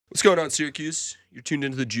What's going on, Syracuse? You're tuned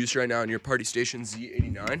into the Juice right now on your party station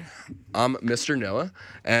Z89. I'm Mr. Noah,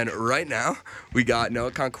 and right now we got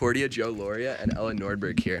Noah Concordia, Joe Loria, and Ella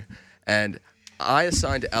Nordberg here. And I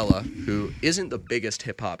assigned Ella, who isn't the biggest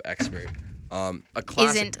hip-hop expert, a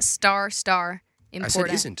classic... Isn't star important I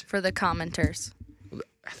said isn't. for the commenters.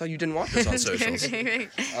 I thought you didn't want this on socials.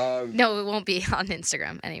 No, it won't be on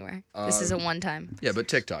Instagram anywhere. This is a one-time. Yeah, but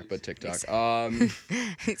TikTok.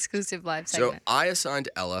 Exclusive live segment. So I assigned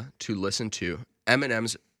Ella to listen to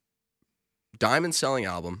Eminem's diamond-selling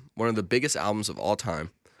album, one of the biggest albums of all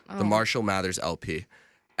time, the Marshall Mathers LP.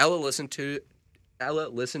 Ella listened to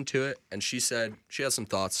it, and she said she has some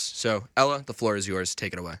thoughts. So, Ella, the floor is yours.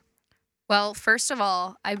 Take it away. Well, first of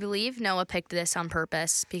all, I believe Noah picked this on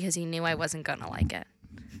purpose because he knew I wasn't going to like it.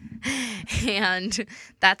 And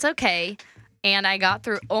that's okay. And I got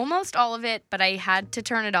through almost all of it, but I had to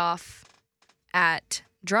turn it off at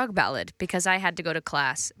Drug Ballad because I had to go to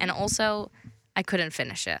class. And also, I couldn't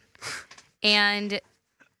finish it. And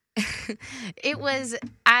it was,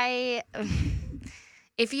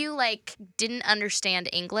 if you, didn't understand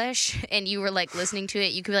English and you were, listening to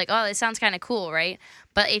it, you could be like, oh, this sounds kind of cool, right?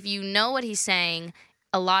 But if you know what he's saying,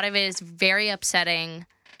 a lot of it is very upsetting,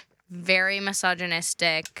 very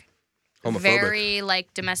misogynistic, homophobic, very,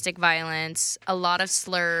 domestic violence, a lot of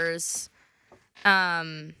slurs.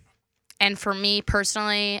 And for me,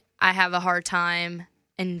 personally, I have a hard time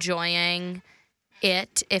enjoying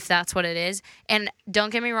it, if that's what it is. And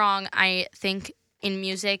don't get me wrong, I think in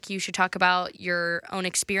music, you should talk about your own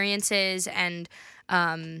experiences, and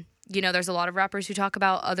there's a lot of rappers who talk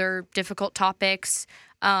about other difficult topics.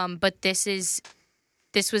 But this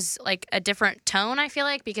was a different tone, I feel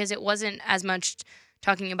like, because it wasn't as much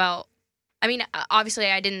talking about. I mean, obviously,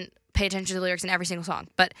 I didn't pay attention to the lyrics in every single song,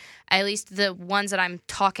 but at least the ones that I'm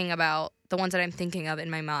talking about, the ones that I'm thinking of in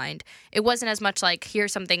my mind, it wasn't as much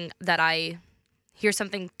here's something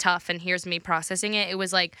tough and here's me processing it. It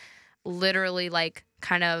was literally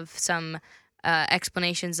kind of some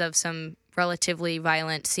explanations of some relatively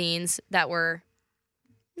violent scenes that were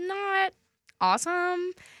not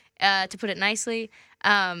awesome, to put it nicely.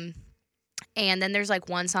 And then there's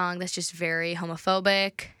one song that's just very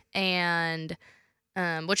homophobic, and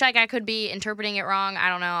which I could be interpreting it wrong. I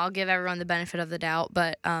don't know. I'll give everyone the benefit of the doubt,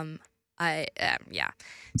 but yeah.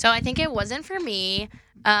 So I think it wasn't for me.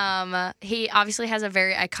 He obviously has a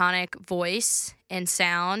very iconic voice and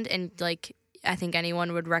sound, and I think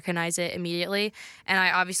anyone would recognize it immediately. And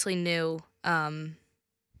I obviously knew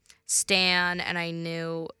Stan, and I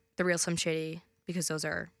knew The Real Slim Shady because those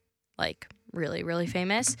are really, really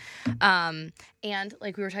famous. And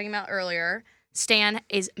like we were talking about earlier, Stan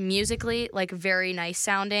is musically very nice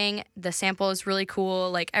sounding. The sample is really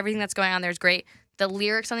cool. Everything that's going on there is great. The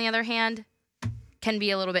lyrics, on the other hand, can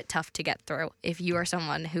be a little bit tough to get through if you are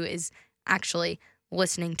someone who is actually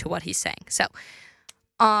listening to what he's saying. So,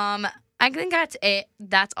 I think that's it.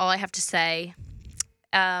 That's all I have to say.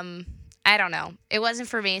 I don't know. It wasn't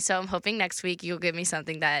for me, so I'm hoping next week you'll give me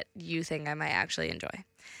something that you think I might actually enjoy.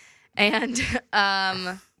 And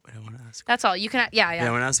Wait, I want to ask. That's all. You can. Yeah. Yeah, I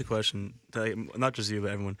want to ask a question. Not just you, but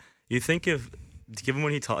everyone. You think given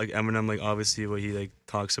when he Eminem, obviously what he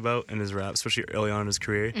talks about in his rap, especially early on in his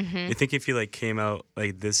career, you think if he came out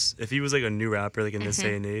this, if he was a new rapper in this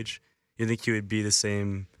day and age, you think he would be the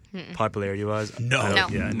same popularity-wise? No. I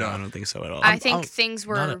don't think so at all. I think things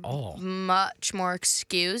were much more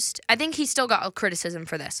excused. I think he still got criticism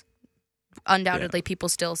for this. Undoubtedly, people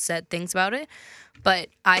still said things about it. But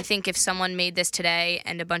I think if someone made this today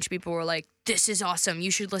and a bunch of people were like, this is awesome,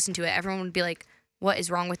 you should listen to it, everyone would be like, what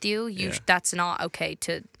is wrong with you? That's not okay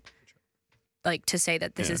to say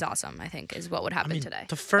that this is awesome, I think, is what would happen today.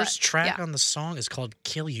 The first track on the song is called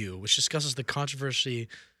Kill You, which discusses the controversy.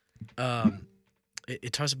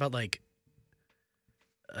 It talks about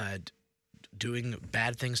doing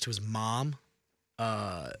bad things to his mom.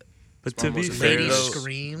 But to be fair, lady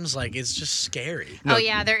screams, it's just scary. No,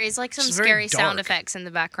 there is some scary sound effects in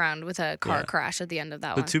the background with a car crash at the end of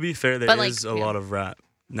that one. But to be fair, there is a lot of rap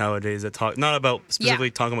nowadays that talk, not about specifically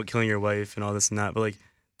talking about killing your wife and all this and that, but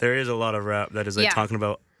there is a lot of rap that is talking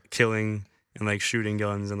about killing and shooting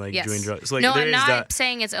guns and doing drugs. So, no, I'm not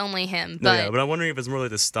saying it's only him, but but I'm wondering if it's more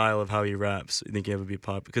the style of how he raps. You think it would be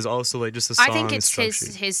pop? Because also just the song. I think it's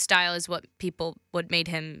his style is what made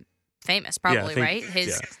him famous, probably, right?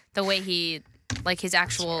 The way he his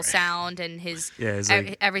actual sound and his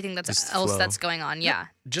everything that's going on. Yeah.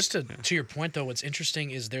 Just to your point though, what's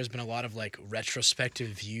interesting is there's been a lot of retrospective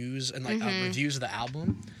views and reviews of the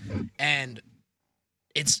album, and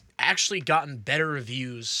it's actually gotten better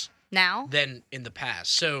reviews now than in the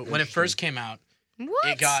past. So when it first came out, What?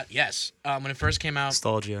 It got when it first came out.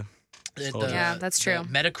 Nostalgia. Yeah, that's true. The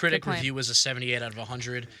Metacritic Good point. review was a 78 out of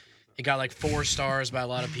 100. It got like 4 stars by a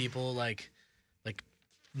lot of people, like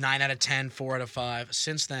 9 out of 10, 4 out of 5.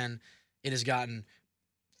 Since then, it has gotten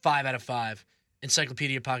 5 out of 5.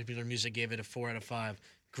 Encyclopedia of Popular Music gave it a 4 out of 5.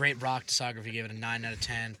 Great Rock Discography gave it a 9 out of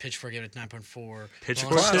 10. Pitchfork gave it a 9.4.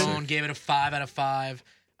 Pitchfork Rolling did? Stone gave it a 5 out of 5.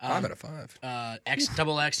 5 out of 5.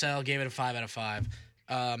 XXL gave it a 5 out of 5.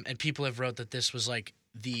 And people have wrote that this was like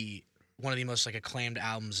one of the most like acclaimed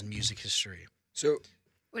albums in music history. So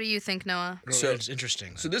What do you think, Noah? So- It's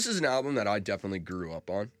interesting. So this is an album that I definitely grew up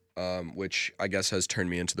on, which I guess has turned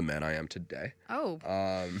me into the man I am today. Oh,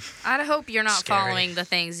 Um, I hope you're not Scary. following the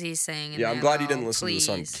things he's saying. in yeah, I'm there, glad you though. didn't listen Please.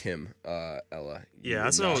 to this on Kim, Ella. Yeah,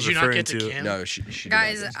 that's what I was Did you not referring get to to. Kim? No, she did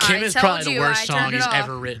Guys, not. Kim I is told probably the you, worst I song turned it he's off.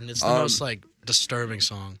 ever written. It's the most like disturbing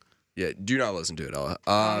song. Yeah, do not listen to it, Ella.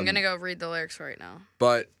 I'm gonna go read the lyrics right now.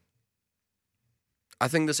 But I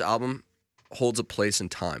think this album holds a place in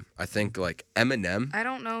time. I think like Eminem. I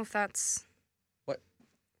don't know if that's. What?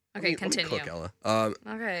 Okay, Let me continue. cook, Ella.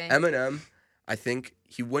 Okay. Eminem, I think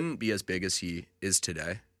he wouldn't be as big as he is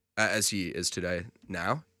today,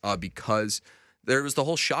 now, because there was the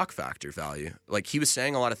whole shock factor value. Like he was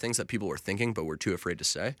saying a lot of things that people were thinking but were too afraid to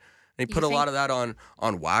say, and he put a lot of that on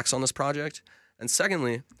wax on this project. And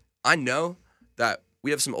secondly, I know that we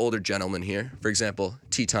have some older gentlemen here. For example,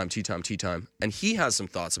 Tea Time, and he has some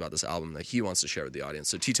thoughts about this album that he wants to share with the audience.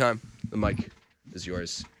 So Tea Time, the mic is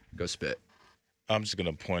yours. Go spit. I'm just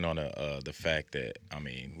gonna point on the fact that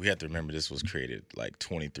we have to remember this was created like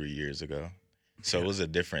 23 years ago, so it was a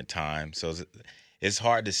different time. So it's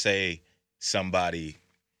hard to say somebody,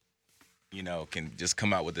 can just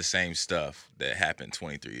come out with the same stuff that happened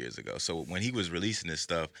 23 years ago. So when he was releasing this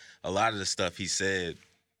stuff, a lot of the stuff he said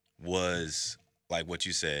was like what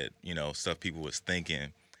you said, stuff people was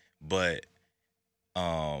thinking, but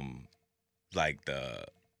like the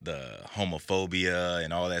homophobia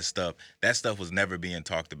and all that stuff was never being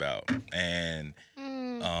talked about. And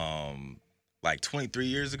like 23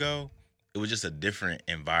 years ago, it was just a different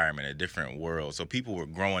environment, a different world. So people were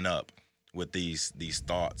growing up with these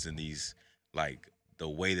thoughts and these, like, the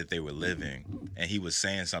way that they were living. And he was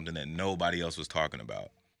saying something that nobody else was talking about.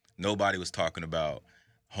 Nobody was talking about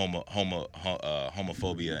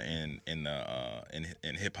homophobia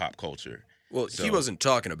in hip hop culture. Well, he wasn't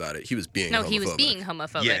talking about it. He was being No, homophobic. he was being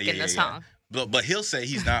homophobic in the song. But he'll say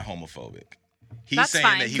he's not homophobic. He's That's saying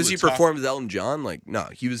fine. that Because he was talk- performed with Elton John. Like, no,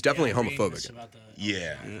 he was definitely homophobic.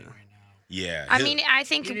 Yeah. Yeah. I he'll- mean, I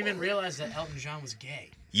think. You didn't even realize that Elton John was gay.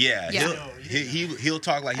 Yeah, Yeah. he'll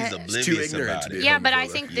talk like he's too oblivious ignorant about to be it. Yeah, but I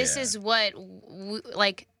homophobic. think this Yeah. is what,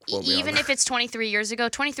 Well, we even all if it's 23 years ago,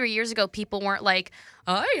 people weren't like,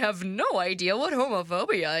 I have no idea what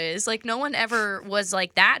homophobia is. Like, no one ever was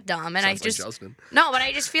like that dumb. And Sounds I just, like Justin. no, but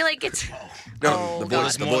I just feel like it's, No, the God.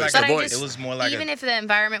 voice, the More voice, like But the I voice. just- It was more like even if the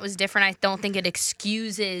environment was different, I don't think it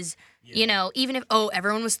excuses, even if,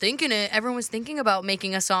 everyone was thinking about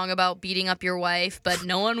making a song about beating up your wife, but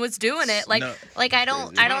no one was doing it. Like, No. I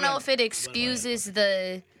don't know if it excuses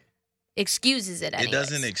it anyways. it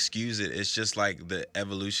doesn't excuse it. It's just like the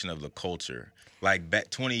evolution of the culture. Like back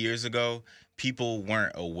 20 years ago, people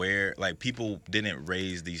weren't aware. Like people didn't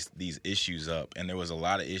raise these issues up, and there was a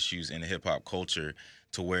lot of issues in hip hop culture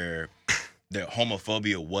to where the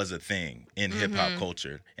homophobia was a thing in hip hop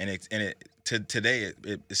culture, and today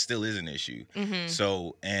it still is an issue.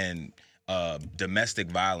 So and domestic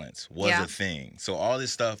violence was a thing. So all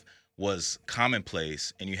this stuff was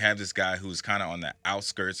commonplace, and you have this guy who's kind of on the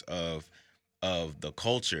outskirts of the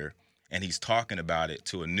culture, and he's talking about it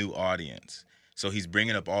to a new audience. So he's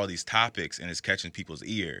bringing up all these topics, and it's catching people's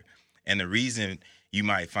ear. And the reason you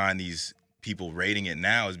might find these people rating it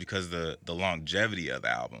now is because the longevity of the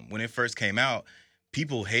album. When it first came out,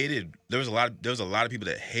 people hated. There was a lot of people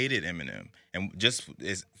that hated Eminem, and just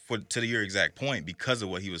to your exact point, because of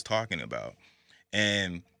what he was talking about,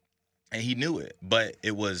 and he knew it, but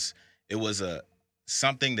it was a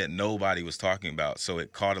something that nobody was talking about, so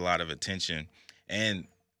it caught a lot of attention. And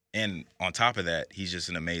on top of that, he's just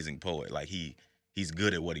an amazing poet. Like he's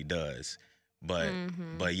good at what he does. But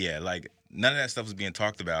yeah, like none of that stuff was being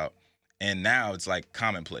talked about, and now it's like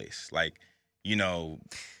commonplace. Like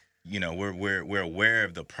we're aware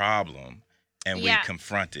of the problem, and we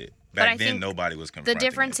confront it. But I Back then, think nobody was confronting The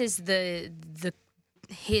difference it. is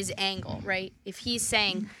his angle, right? If he's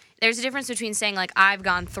saying, there's a difference between saying like, I've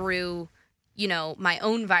gone through, my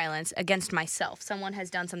own violence against myself. Someone has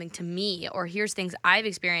done something to me, or here's things I've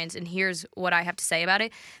experienced, and here's what I have to say about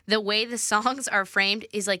it. The way the songs are framed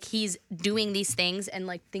is like he's doing these things and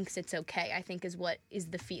like thinks it's okay. I think is what is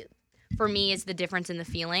the feel for me is the difference in the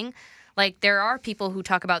feeling. Like, there are people who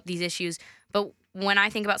talk about these issues, but when I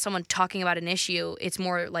think about someone talking about an issue, it's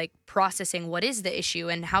more like processing what is the issue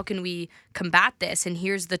and how can we combat this, and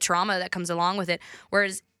here's the trauma that comes along with it.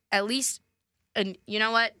 Whereas at least, and you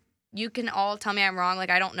know what? You can all tell me I'm wrong. Like,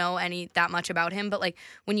 I don't know that much about him, but like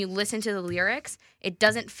when you listen to the lyrics, it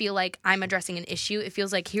doesn't feel like I'm addressing an issue. It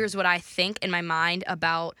feels like here's what I think in my mind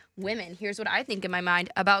about women. Here's what I think in my mind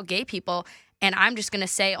about gay people. And I'm just going to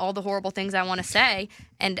say all the horrible things I want to say,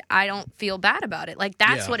 and I don't feel bad about it. Like,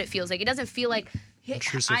 that's what it feels like. It doesn't feel like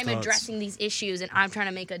I'm addressing these issues and I'm trying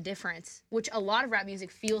to make a difference, which a lot of rap music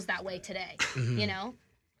feels that way today, you know?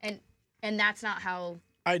 And that's not how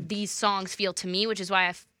these songs feel to me, which is why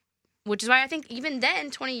I think even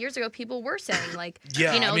then, 20 years ago, people were saying, like,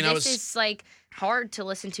 you know, this is, like, hard to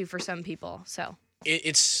listen to for some people, so.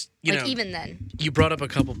 It's, you know, even then. You brought up a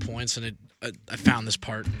couple points, and I found this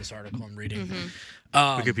part in this article I'm reading.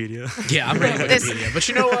 Wikipedia. Yeah, I'm reading Wikipedia. But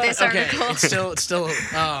you know what? This okay, article. it's still.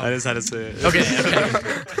 I just had to say it. Okay.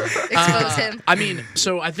 Expose him. I mean,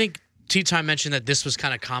 so I think T-Time mentioned that this was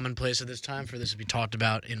kind of commonplace at this time for this to be talked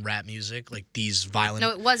about in rap music, like these violent.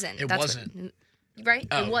 No, it wasn't. It wasn't. Right?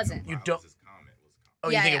 It wasn't. You don't. Oh,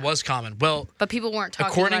 you Yeah, think yeah. it was common? Well, But people weren't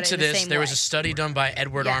talking according about it to in the this, same there way. was a study done by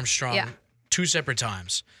Edward Yeah, Armstrong yeah. 2 separate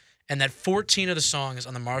times, and that 14 of the songs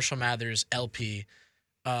on the Marshall Mathers LP,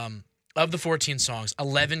 of the 14 songs,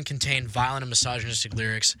 11 contained violent and misogynistic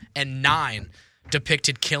lyrics, and 9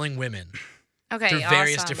 depicted killing women Okay, through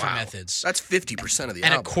various awesome. different methods. That's 50% of the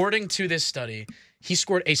And album. according to this study, he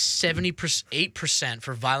scored a 78%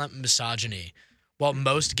 for violent misogyny, while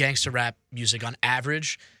most gangster rap music on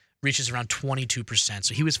average reaches around 22%.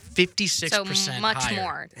 So he was 56% So much higher.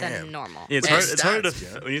 more than Damn. normal. Yeah, it's With hard. the It's hard to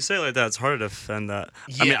stats, yeah. when you say it like that. It's hard to defend that.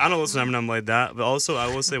 I mean, Yeah. I don't listen to Eminem like that, but also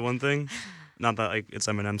I will say one thing. Not that like it's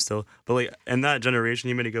Eminem still, but like in that generation,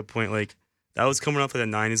 you made a good point. Like that was coming off like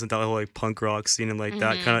the '90s and that whole like punk rock scene and like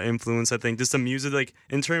that kind of influence. I think just the music, like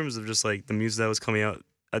in terms of just like the music that was coming out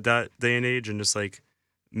at that day and age, and just like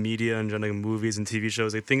media and like movies and TV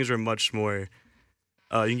shows, like things were much more.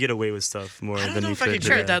 You can get away with stuff more I don't than know you if I could could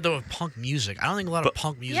today. agree with that though with punk music. I don't think a lot of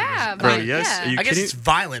punk music Yeah, is Bro, but yes. yeah. Are you I guess kidding? it's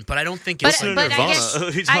violent, but I don't think But, it's Listen like, to but I Nirvana. guess, What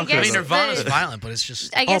are you I talking guess, I mean, about? Nirvana is but- violent, but it's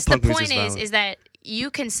just I guess the punk music's point violent. is that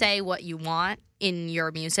you can say what you want in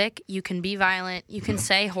your music. You can be violent. You can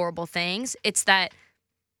say horrible things. It's that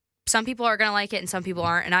some people are going to like it and some people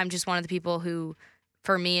aren't. And I'm just one of the people who,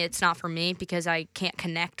 for me, it's not for me because I can't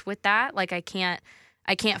connect with that. Like I can't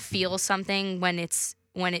feel something when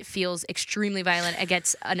it feels extremely violent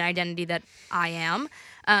against an identity that I am.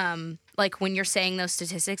 Like when you're saying those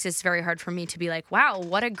statistics, it's very hard for me to be like, wow,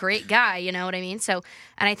 what a great guy. You know what I mean? So,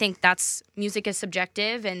 and I think that's music is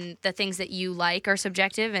subjective and the things that you like are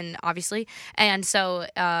subjective and obviously. And so,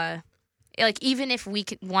 like, even if we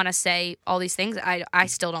want to say all these things, I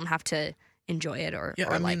still don't have to enjoy it or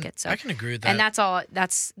like it. So I can agree with that. and that's all,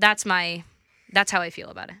 that's how I feel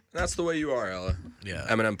about it. That's the way you are, Ella. Yeah.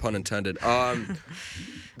 Eminem, pun intended.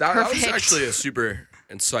 That was Perfect. actually a super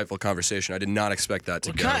insightful conversation. I did not expect that to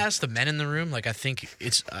Well, go. can I ask the men in the room? Like, I think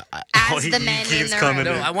it's. As he the men in keeps the coming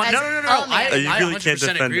room. in. No, I want. As No, no, no, no. all men. You I really 100% can't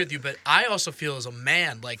defend agree it. with you, but I also feel as a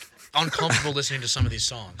man like uncomfortable listening to some of these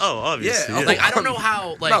songs. Oh, obviously. Yeah, Yeah. Like I don't know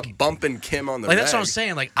how I'm like not bumping Kim on the like that's what I'm rag.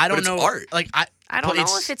 saying. Like I don't it's know. art. Like I don't but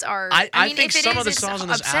know if it's art. I mean, think if it some is, of the it's songs on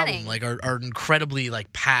this upsetting. album like are incredibly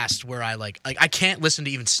like past where I like I can't listen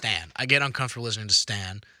to even Stan. I get uncomfortable listening to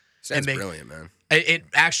Stan. Stan's make- brilliant, man. It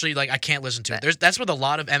actually like I can't listen to it. That's with a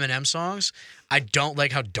lot of Eminem songs. I don't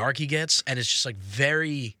like how dark he gets, and it's just like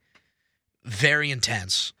very, very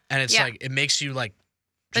intense. And it's Yeah. like it makes you like.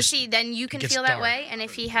 But just- see, then you can gets feel that dark. way, and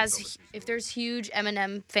if there's huge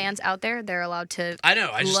Eminem fans out there, they're allowed to I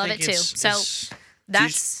know. I just love think it too. it's- So it's-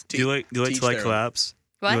 that's Do you like Teach to like their own. collapse?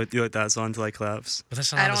 what Do you like that song to like collapse? but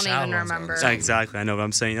that's not I on don't this even album. remember. Yeah, exactly. I know, but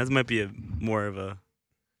I'm saying that might be more of a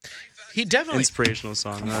He definitely, inspirational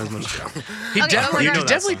song, not as much. he Okay, definitely, you know he that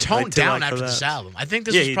definitely song. toned Like, to down like after collapse. this album. I think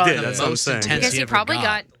this Yeah, was he probably did, the that's what I'm most saying. intense because he ever probably got.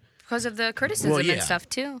 got because of the criticism Well, yeah. and stuff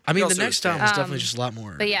too. I mean, the also next is album is famous. definitely just a lot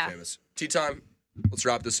more. But yeah, Famous. Tea time. Let's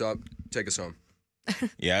wrap this up. Take us home.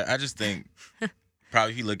 Yeah, I just think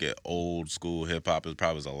probably if you look at old school hip hop, it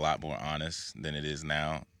probably was a lot more honest than it is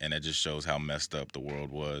now, and it just shows how messed up the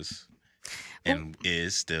world was and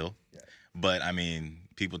is still. But I mean,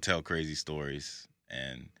 people tell crazy stories,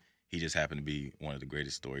 and he just happened to be one of the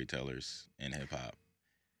greatest storytellers in hip hop.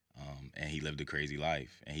 And he lived a crazy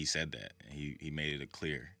life, and he said that, and he made it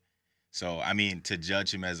clear. So I mean, to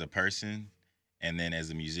judge him as a person and then as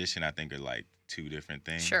a musician, I think are like two different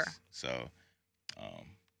things. Sure. So,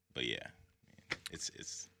 but yeah, it's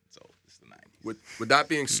old. It's the 90s. With that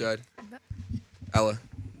being said, Ella,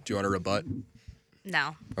 do you want to rebut?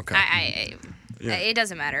 No. Okay. Yeah. It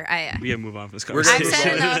doesn't matter. We gotta move on from this We're gonna I've move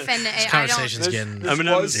conversation. said enough, and This I don't. conversation's getting. This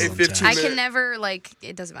Eminem was is a intense. 15 I minute. can never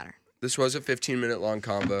it doesn't matter. This was a 15-minute long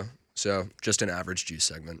combo, so just an average juice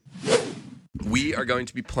segment. We are going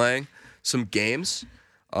to be playing some games.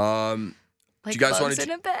 Like you guys wanna bugs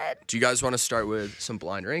in a bed. Do you guys want to start with some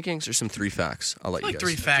blind rankings or some 3 facts? I'll let you Like guys.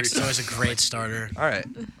 3 facts is always a great starter. All right,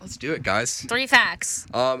 let's do it, guys. 3 facts.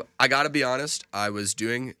 I gotta be honest. I was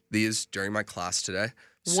doing these during my class today,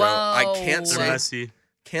 so Whoa. I can't They're say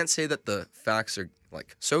messy. that the facts are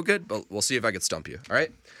like so good, but we'll see if I could stump you. All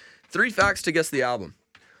right, 3 facts to guess the album.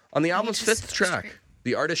 On the album's just 5th go track, straight.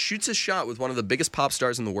 the artist shoots his shot with one of the biggest pop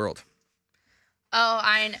stars in the world. Oh,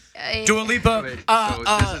 Dua Lipa. Wait, so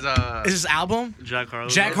this is Is his album? Jack Harlow.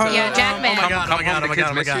 Jack Harlow. Yeah, Jackman. Oh my god! Oh my Come god! Home Oh my to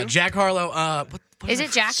god! Oh my Kids Miss god! You? Jack Harlow. What Is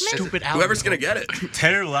it Jackman? Stupid album. Whoever's gonna get it,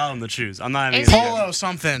 Taylor allowed him to choose. I'm not even Is gonna it- guess. Polo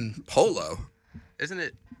something. Polo. Isn't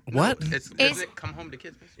it? What? Isn't it Come Home to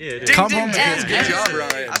Kids Miss You? Yeah, it is. Come home. ding. Good job,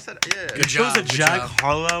 Ryan. I said yeah. Good Chose job. the good Jack job.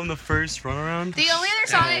 Harlow in the first runaround. The only other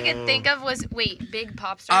song I could think of was Big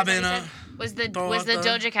Pop Star. I've been Was the throw was the up the-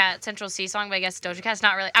 Doja Cat Central C song, but I guess Doja Cat's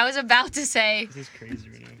not really. I was about to say This is crazy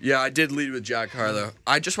right now. Yeah, I did lead with Jack Harlow.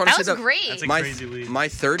 I just want to that say was that great. That's a my crazy lead. my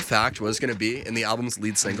 3rd fact was gonna be in the album's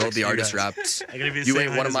lead single. The you artist guys. raps, I gotta be the "You same ain't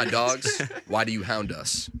height one of as my you." dogs. Why do you hound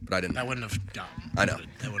us?" But I didn't. That wouldn't have gotten. I know.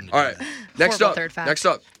 That wouldn't. All right. Next Horrible up. third fact. Next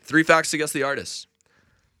up. 3 facts to guess the artist.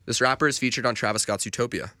 This rapper is featured on Travis Scott's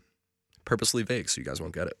Utopia. Purposely vague, so you guys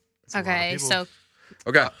won't get it. Okay, people. so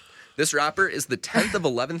Okay. This rapper is the 10th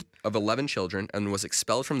of 11 children and was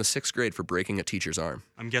expelled from the 6th grade for breaking a teacher's arm.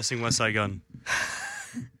 I'm guessing West Side Gun.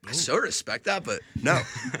 I so respect that, but no.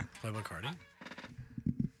 Playboy Cardi.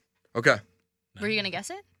 Okay. were you gonna guess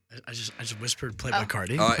it? I just whispered Playboy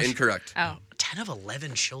Cardi. Incorrect. Oh, 10 of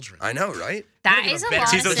 11 children. I know, right? that even is a a better- lot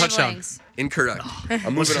Season of of touchdown. siblings. Incorrect.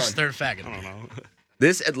 I'm What's moving his on. 3rd fact? I don't know.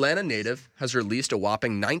 This Atlanta native has released a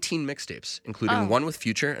whopping 19 mixtapes, including Oh. one with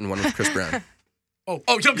Future and one with Chris Brown. Go.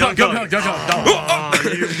 Oh, you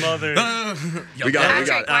mother. We got it. We got Patrick,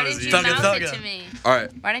 it. why That was didn't you easy. mouth Thugga, it thugga. to me? All right.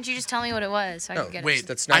 Why didn't you just tell me what it was so I No, could get Wait, it?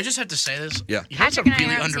 That's not. I just have to say this. Yeah. You know what's a Patrick and I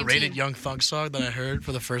really are on the same underrated team. Young Thug song that I heard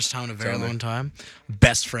for the first time in a very Tell me. long time?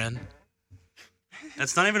 Best Friend.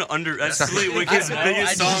 That's not even under. That's literally I Wicked's know,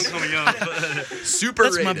 biggest I song just- coming up. Super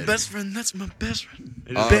That's my rated. best friend. That's my best friend.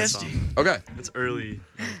 It is a Bestie. song. Okay. It's early.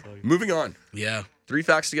 Moving on. Yeah. 3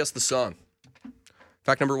 facts to guess the song.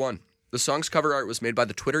 Fact number 1. The song's cover art was made by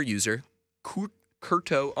the Twitter user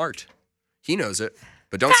Kurto Art. He knows it,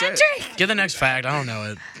 but don't say it. Patrick, Get the next fact. I don't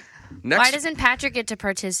know it. Next, why doesn't Patrick get to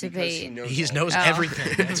because he participate? knows He all. knows Oh.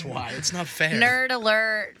 everything. That's why. It's not fair. Nerd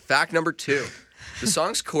alert. Fact number 2. The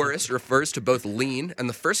song's chorus refers to both Lean and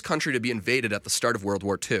the first country to be invaded at the start of World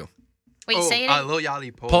War II. Wait, say it. Lil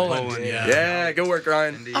Yachty, Poland. Poland, Yeah. Yeah, good work,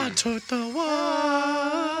 Ryan. Indeed. I took the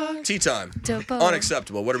walk. Tea time. Topo.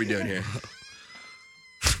 Unacceptable. What are we doing here?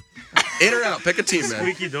 In or out? Pick a team, man.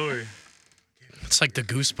 Squeaky door. It's like the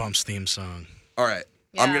Goosebumps theme song. All right.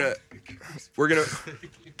 Yeah. We're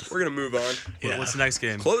gonna move on. Yeah. What's the next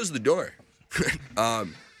game? Close the door.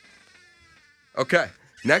 Okay.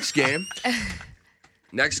 Next game.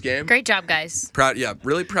 Great job, guys. Proud, yeah,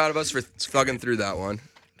 really proud of us for thugging through that one.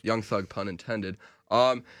 Young thug, pun intended.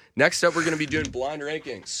 Next up, we're gonna be doing blind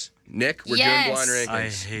rankings. Nick, we're Yes. doing blind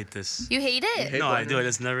rankings. I hate this. You hate it. hate No, I blind do. I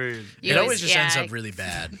just never. You It always just yeah. ends up really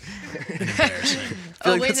bad and embarrassing. I feel like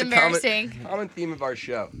Always that's a embarrassing. common theme of our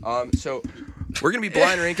show. So we're gonna be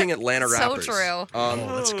blind ranking Atlanta So rappers. true.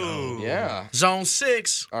 Oh, let's go. Yeah. Zone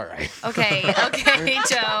 6. All right. Okay,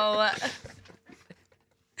 Joe.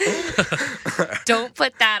 Don't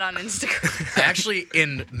put that on Instagram. Actually,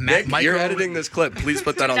 in Nick, you're editing this clip. Please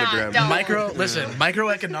put that on the Nah, gram. don't.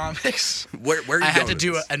 microeconomics. Where are you I had going to with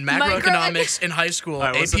do this? in macroeconomics in high school. All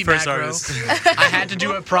right, what's AP the first macro. artist? I had to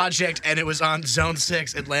do a project, and it was on Zone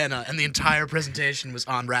 6, Atlanta, and the entire presentation was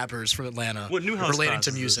on rappers from Atlanta What Newhouse relating class to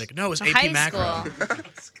is music. No, it was AP High macro.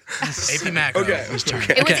 school. AP macro. Okay. was turned.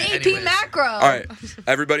 Okay. It was Okay, AP anyways. macro. All right,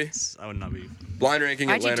 everybody. I would not be. Blind ranking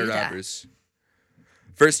Why'd you Atlanta do that? rappers.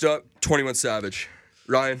 First up, 21 Savage.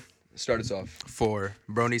 Ryan, start us off. 4.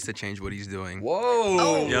 Bro needs to change what he's doing.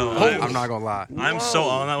 Whoa. Yo, I'm not gonna lie. I'm so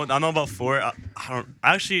on that one. I know about 4. I don't.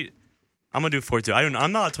 Actually, I'm gonna do 4 too.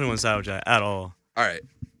 I'm not a 21 Savage at all. All right.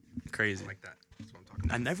 Crazy. Like that. That's what I'm talking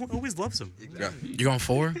about. And everyone always loves him. Yeah. You going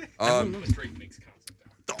 4? I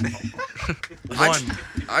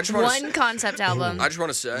just want One concept album. I just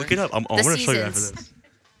want to say Look it up. I'm gonna show you after Seasons.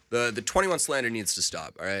 this. the 21 slander needs to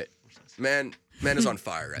stop. All right, man is on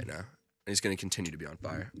fire right now. and he's going to continue to be on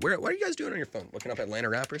fire. What are you guys doing on your phone? Looking up Atlanta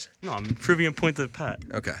rappers? No, I'm proving a point to Pat.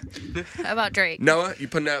 Okay. How about Drake? Noah, you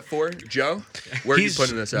putting that at 4? Joe, where are you He's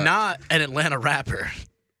putting this at? not an Atlanta rapper.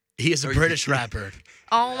 He is a British rapper.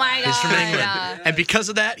 Oh my He's from England. god. And because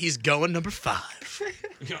of that, he's going number 5.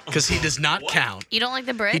 Because he does not count. You don't like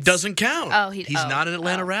the Brits? He doesn't count. Oh, he's not an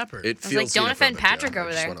Atlanta rapper. It was feels like, don't offend xenophobic, Patrick Joe. over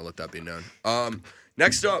I just there. want to let that be known.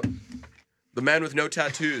 Next up, the man with no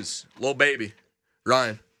tattoos, Lil Baby,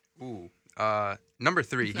 Ryan. Ooh. Number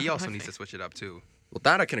 3. He also needs to switch it up too. Well,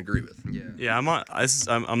 that I can agree with. Yeah. Yeah, I'm not.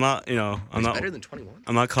 I'm not. You know, I'm He's not. better than 21.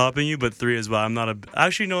 I'm not copying you, but 3 as well. I'm not a.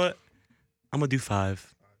 Actually, you know what? I'm gonna do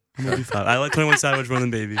 5. I'm gonna do 5. I like 21 Savage more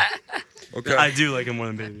than Baby. Okay. I do like him more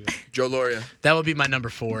than Baby. Joe Loria. That would be my number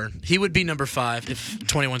 4. He would be number 5 if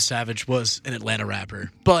 21 Savage was an Atlanta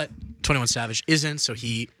rapper. But 21 Savage isn't, so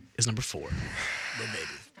he is number 4. Lil Baby.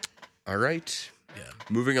 All right. Yeah.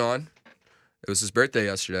 Moving on. It was his birthday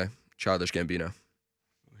yesterday. Childish Gambino.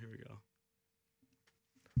 Here we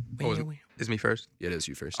go. Is me first? Yeah, it is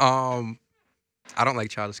you first. I don't like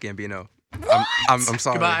Childish Gambino. I'm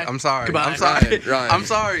sorry. Goodbye. I'm sorry. Goodbye. I'm sorry. Ryan. I'm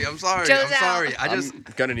sorry. I'm sorry. Joe's I'm sorry. out. I'm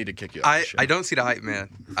gonna need to kick you off the show. I don't see the hype, man.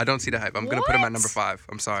 I don't see the hype. I'm gonna put him at number 5.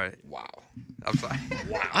 I'm sorry. Wow. I'm sorry.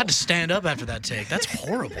 I had to stand up after that take. That's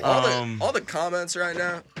horrible. All the comments right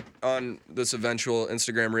now on this eventual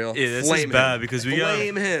Instagram reel. Yeah, this flame is bad him. because we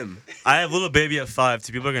flame got. him. I have Little Baby at 5.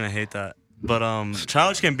 Two people are gonna hate that, but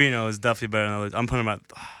Childish Gambino is definitely better than others. I'm putting him at.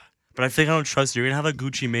 But I think I don't trust you. You're gonna have a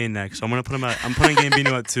Gucci Mane next, so I'm gonna put him at. I'm putting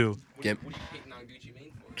Gambino at 2.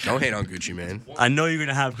 Don't hate on Gucci Mane. I know you're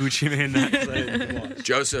gonna have Gucci Mane next.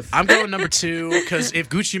 Joseph. I'm going number 2 because if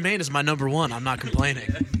Gucci Mane is my number 1, I'm not complaining.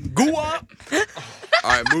 Go up. All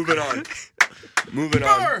right, moving on. Moving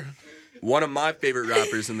on. One of my favorite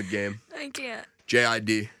rappers in the game, I can't. JID.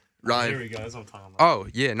 Here Ryan. we go. That's what I'm talking about. Oh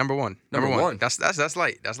yeah, number 1. Number one. That's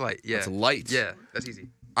light. That's light. Yeah. That's light. Yeah, that's easy.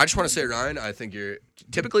 I just want to say, Ryan, I think you're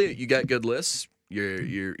typically you get good lists.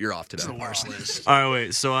 You're off today. It's the worst list. All right,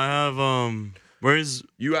 wait. So I have Where's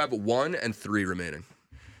You have 1 and 3 remaining.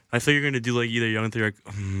 I thought you were gonna do like either Young Thug.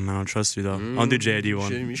 I don't trust you though. I'll do JID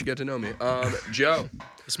one. You should get to know me. Joe.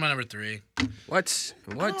 It's my number 3. What?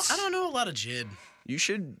 I don't know a lot of Jid. You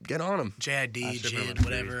should get on him. JID, Jid,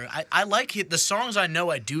 whatever. I like it. The songs I know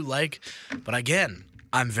I do like, but again,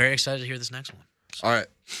 I'm very excited to hear this next one. All right.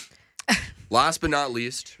 Last but not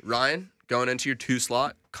least, Ryan going into your 2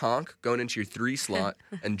 slot, Conk going into your 3 slot,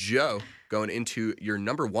 and Joe going into your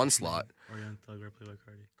number 1 slot. Or Young Thug or played by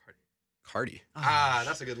Cardi. Cardi.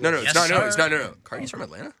 That's a good No, list. it's Yes, not. No, sir. it's not. No. Cardi's from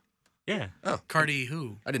Atlanta. Yeah. Cardi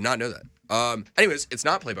who? I did not know that. Anyways, it's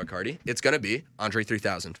not played by Cardi. It's gonna be Andre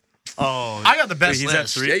 3000. Oh. I got the best he's at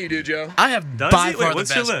list. 3? Yeah, you do, Joe. I have Does by he? Wait, far the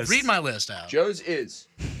what's your best. list? Read my list out. Joe's is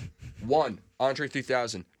 1 Andre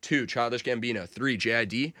 3000, 2 Childish Gambino, 3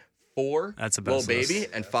 JID, 4 That's the Lil best Baby, list.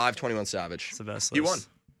 and 5 21 Savage. That's the best He list. won.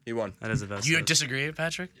 He won. That is the best. You list. disagree,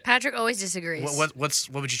 Patrick? Patrick always disagrees. What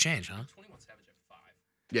would you change, huh?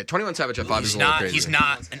 Yeah, 21 Savage at 5 is a little crazy. He's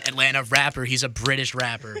not an Atlanta rapper. He's a British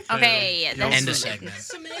rapper. Okay, that's End of segment.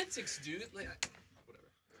 Semantics, dude.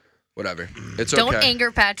 Whatever. It's Don't okay.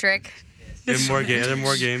 anger Patrick. Are there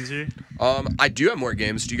more games here? I do have more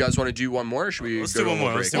games. Do you guys want to do one more, or should we Let's go do to one more.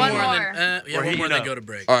 break? Let's do One more. more. And then, We're one more, heating then up. go to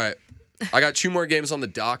break. All right. I got 2 more games on the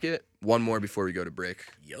docket. 1 more before we go to break.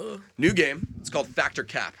 Yeah. New game. It's called Factor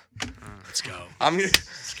Cap. Let's go.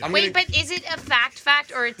 Wait, but is it a fact,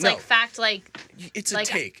 or it's No. like fact like It's a like-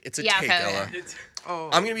 take. It's a yeah, take, okay, Ella. okay. Oh.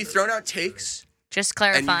 I'm gonna be throwing out takes, just and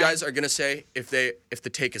clarifying? you guys are gonna say if the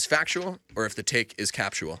take is factual or if the take is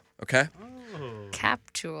captual. Okay?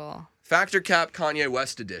 Captual. Factor Cap Kanye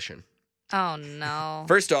West edition. Oh no.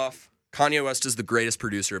 First off, Kanye West is the greatest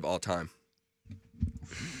producer of all time.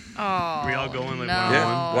 Oh. We all going, like, no. one on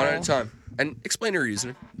Yeah, one at a time. And explain your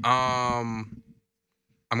reasoning. I'm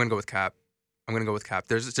gonna go with Cap.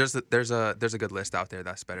 There's a good list out there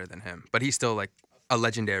that's better than him, but he's still like a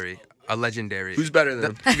legendary. Who's better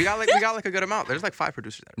than him? We got like a good amount. There's like 5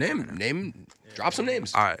 producers that are better than him. Name. Drop some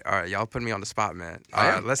names. All right. Y'all putting me on the spot, man. I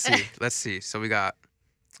am. Let's see. So we got.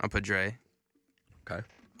 I'll put Dre. Okay.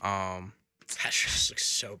 That just looks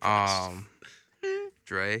so pissed.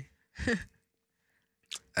 Dre.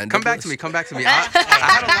 And Come back to me. I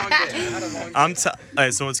had a long day. All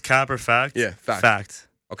right, so it's cap or fact? Yeah, fact. Fact.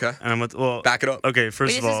 Okay. And I'm with, Back it up. Okay,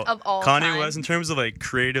 first Wait, of this all, is of all Kanye time? West in terms of like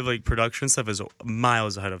creative like production stuff is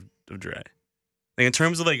miles ahead of Dre. Like in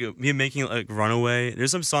terms of like him making like Runaway,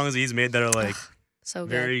 there's some songs that he's made that are like So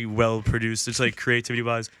good. very well produced. It's like creativity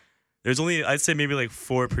wise. There's only I'd say maybe like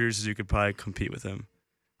 4 producers who could probably compete with him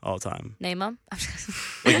all time. Name them.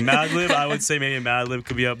 Like Madlib, I would say maybe Madlib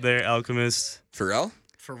could be up there. Alchemist. Pharrell?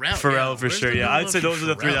 Pharrell, for where's sure. the Yeah, no I'd love say for those are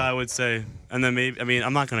the three Pharrell? that I would say. And then maybe, I mean,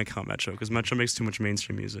 I'm not gonna count Metro because Metro makes too much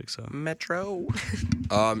mainstream music. So Metro.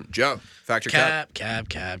 Joe, Factor Cap.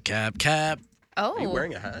 Cap. Oh. Are you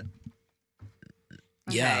wearing a hat?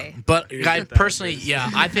 Yeah, Okay. but I personally,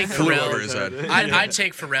 I think Flew over his Pharrell. head. I'd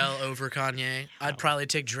take Pharrell over Kanye. I'd probably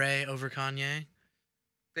take Dre over Kanye.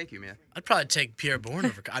 Thank you, man. I'd probably take Pierre Bourne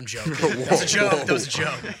over. I'm joking. That was a joke. That was a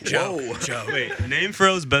joke. Whoa. Joke. wait, name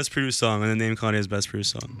Pharrell's best produced song and then name Kanye's best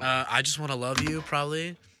produced song. I just want to love you.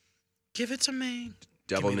 Probably. Give it to me.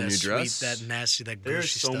 Devil Give in me the that New Dress. Sweet, that nasty, that There's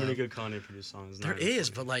gushy so stuff. many good Kanye produced songs. There is,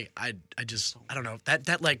 but like I don't know that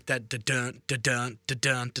da dun da dun da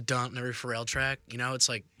dun da dun every Pharrell track. You know, it's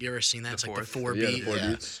like you ever seen that? It's like the four Yeah, beat. the 4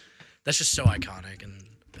 beats. That's just so iconic and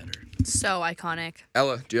better. So iconic.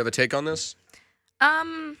 Ella, do you have a take on this?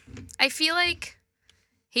 I feel like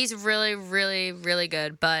he's really, really, really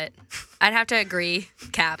good, but I'd have to agree,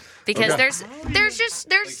 Cap, because Okay.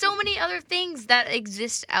 there's so many other things that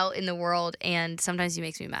exist out in the world, and sometimes he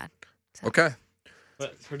makes me mad. Okay.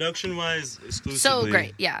 But production-wise, exclusively. So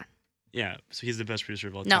great, yeah. Yeah, so he's the best producer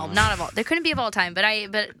of all No, time. not of all. There couldn't be of all time, but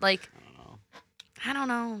like, I don't know. I don't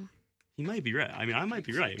know. He might be right. I mean, I might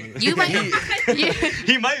be right. You might, you,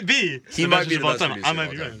 He might be. He the might best be producer the of all best time. producer I of might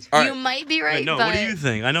all be time. right. All you right. might be right, Wait, no, but what do you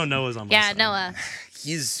think? I know Noah's on my yeah, side. Noah.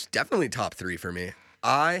 He's definitely top 3 for me.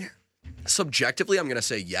 Subjectively, I'm gonna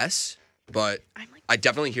say yes, but I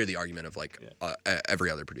definitely hear the argument of like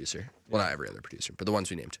every other producer. Well, not every other producer, but the ones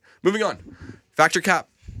we named. Moving on. Factor Cap.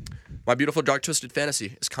 My Beautiful Dark Twisted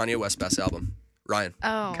Fantasy is Kanye West's best album. Ryan,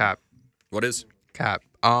 Oh, Cap. what is? Cap.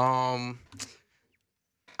 I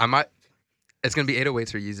might. It's gonna be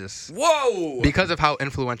 808s or Yeezus Whoa! because of how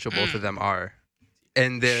influential both of them are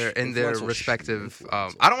in their Influential respective. I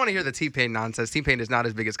don't want to hear the T-Pain nonsense. T-Pain is not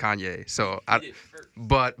as big as Kanye, so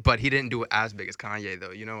but he didn't do it as big as Kanye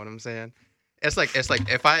though. You know what I'm saying? It's like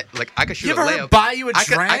if I could shoot You a ever heard layup. buy you a I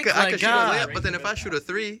could drink? shoot a God. layup, but then if I shoot a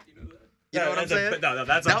 3, you know what I'm that's saying? No,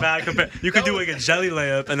 that's a That- bad comparison. You could that do was- like a jelly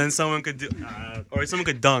layup, and then someone could do, or someone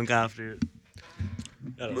could dunk after.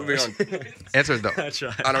 Moving on. Answer is no. That's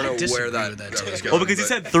right. I don't know disagree where that, with that that was take. going. Well, because he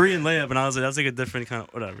but- said 3 and layup, and I was like, that's like a different kind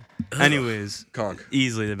of whatever. Anyways, Conk.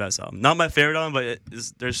 easily the best album. Not my favorite album, but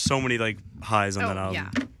there's so many like highs on Oh, that album.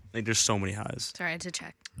 yeah. Like there's so many highs. sorry, I had to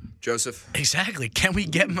check. Joseph. Exactly. Can we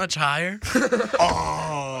get much higher?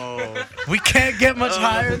 Oh, We can't get much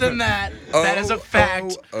higher than that. That is a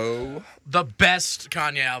fact. Oh. The best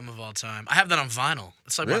Kanye album of all time. I have that on vinyl.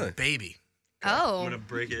 It's like my Really? baby. Oh, I'm gonna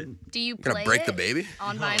break it. do you Gonna play break it the baby?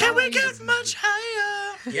 on vinyl? Can we or you get just- much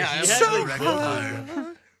higher? Yeah, I have So the record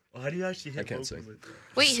player. Well, how do you actually hit I can't both sing. of them?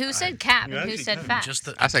 Wait, who said Cap You and who actually said can. Fact? Just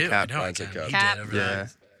the, I said do, Cap. I know I I said can. Cap. You did over Yeah.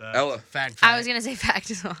 that. Ella. Fact. I was gonna say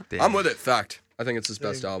Fact as well. I'm with it. Fact. I think it's his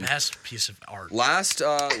best album. Best piece of art. Last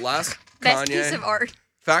Best Kanye. piece of art.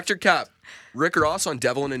 Factor Cap. Rick Ross on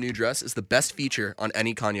Devil in a New Dress is the best feature on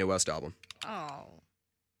any Kanye West album. Oh.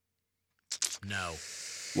 No.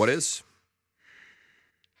 What is?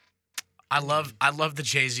 I love the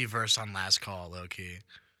Jay-Z verse on Last Call, low key.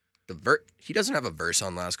 He doesn't have a verse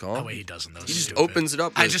on Last Call. Oh wait, he doesn't though. He just Stupid. opens it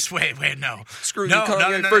up. I with, just wait, no. Screw No, you, no,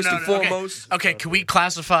 Kanye, no, no, first no, and no, okay. foremost. Okay, can we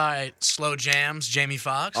classify Slow Jams, Jamie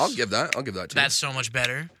Foxx? I'll give that to That's so much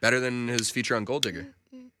better. you. Better than his feature on Gold Digger.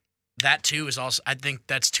 That too is also. I think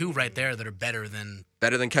that's 2 right there that are better than.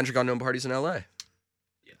 Better than Kendrick on No Parties in L.A.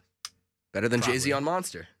 Yeah. Better than Probably. Jay-Z on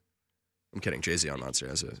Monster. I'm kidding. Jay-Z on Monster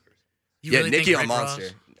has a. You Yeah, really Nicki think on Rick Monster.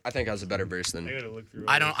 Ross? I think has a better verse I than. gotta look through.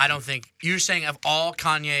 I don't think you're saying of all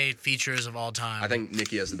Kanye features of all time. I think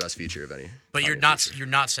Nicki has the best feature of any. but you're Kanye not. feature. You're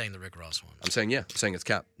not saying the Rick Ross one. I'm saying yeah. I'm saying it's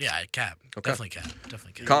Cap. Yeah, Cap. Okay. Definitely Cap.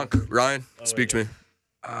 Definitely Cap. Conk, Ryan, speak to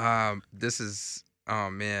me. This is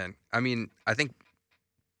man. I mean, I think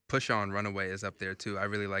Push On Runaway is up there too. I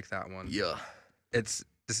really like that one. Yeah. This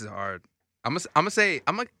is hard. I'm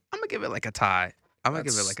gonna give it like a tie. I'm gonna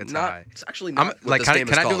give it like a tie. It's actually I'm not what like this can, game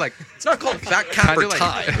can is I do called. like It's not called Fat Cap I or do like-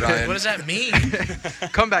 tie, Ryan. What does that mean?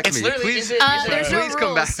 come back to It's me, literally- please? is it- There's no Please come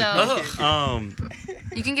rules, back. so Ugh.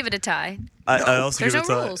 you can give it a tie. I also There's give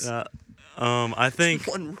no it to. rules. I think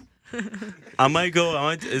One. I might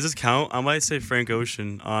go. Does this count? I might say Frank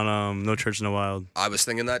Ocean on No Church in the Wild. I was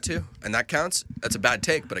thinking that too, and that counts. That's a bad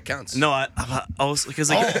take, but it counts. No, I was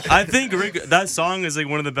because like I think that song is like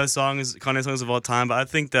one of the best songs, Kanye songs of all time. But I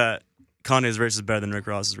think that Kanye's verse is better than Rick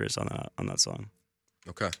Ross's verse on that song.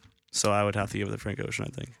 Okay. So I would have to give it to Frank Ocean.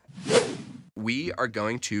 I think. We are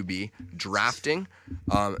going to be drafting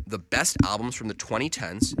the best albums from the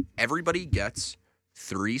 2010s. Everybody gets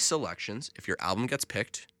 3 selections. If your album gets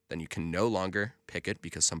picked, then you can no longer pick it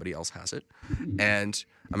because somebody else has it. And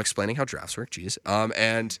I'm explaining how drafts work, jeez.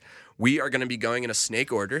 And we are going to be going in a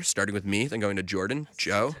snake order, starting with me, then going to Jordan,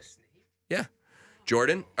 Joe. Yeah.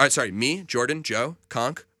 Jordan, me, Jordan, Joe,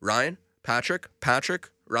 Conk, Ryan, Patrick,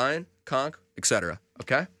 Ryan, Conk, etc.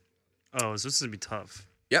 Okay? Oh, so this is gonna be tough.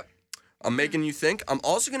 Yep. I'm making you think. I'm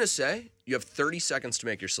also going to say you have 30 seconds to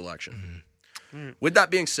make your selection. With that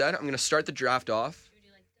being said, I'm going to start the draft off.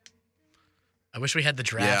 I wish we had the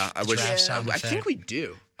draft. Yeah, I wish. Draft sound I effect. think we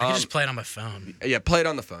do. I can just play it on my phone. Yeah, play it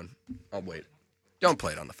on the phone. I'll wait. Don't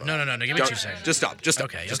play it on the phone. No. Give me Don't- 2 seconds. Just stop. Just stop.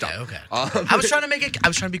 Okay. Just Okay. stop. Okay. Um, I was trying to make it. I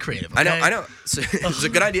was trying to be creative. Okay? I know. So, it was a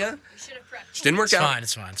good idea. Just didn't work It's out. fine.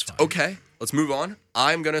 It's fine. It's fine. Okay, let's move on.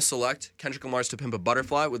 I'm gonna select Kendrick Lamar's "To Pimp a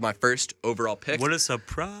Butterfly" with my first overall pick. What a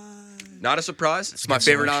surprise! Not a surprise. It's my Good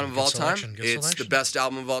favorite selection, album of all good time. selection, good It's selection. the best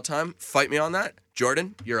album of all time. Fight me on that.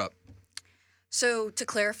 Jordan, you're up. So, to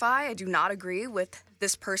clarify, I do not agree with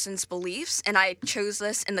this person's beliefs, and I chose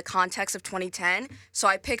this in the context of 2010, so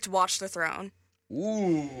I picked Watch the Throne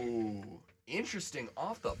Ooh, interesting.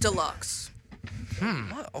 Off the Deluxe.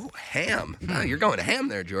 What? Oh, ham. Oh, you're going to ham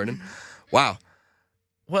there, Jordan. Wow.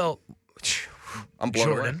 Well, I'm blown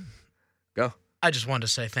away. Jordan, Go. I just wanted to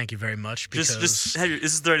say thank you very much because Just have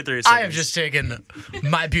this is 30 seconds. I have just taken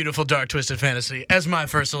my beautiful dark twisted fantasy as my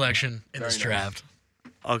first selection in this Very nice. draft.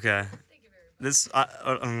 Okay. This I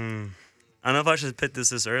don't know if I should pick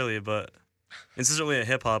this early, but this isn't really a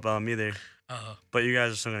hip hop album either. But you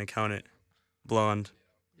guys are still gonna count it. Blonde.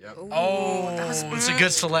 Yep. Oh, it's a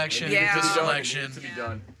good selection. Yeah. Good It's selection. To be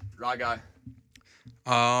done. Raw guy.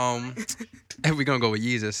 And we're gonna go with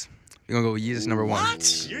Yeezus. We're gonna go with Yeezus number 1.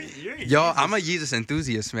 What? You're Yo, I'm a Yeezus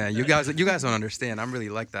enthusiast, man. You guys don't understand. I'm really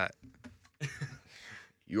like that.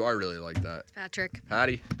 You are really like that. Patrick.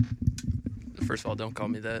 Patty. First of all, don't call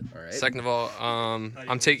me that. All right. Second of all,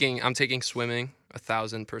 I'm taking swimming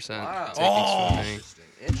 1,000%. Wow. Taking swimming.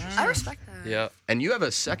 Interesting. I respect that. Yeah. And you have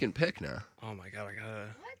a second pick now. Oh my god, I got a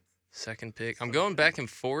second pick. I'm going back and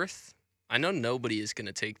forth. I know nobody is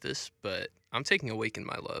gonna take this, but I'm taking "Awaken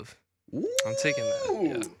My Love." I'm taking that.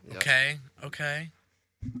 Yeah. Yeah. Okay. Okay.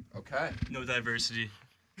 Okay. no diversity.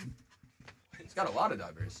 It's got a lot of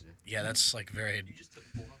diversity. Yeah, that's like very.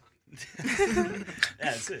 Yeah,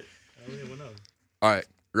 that's it. I only have one of. All right,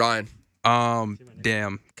 Ryan.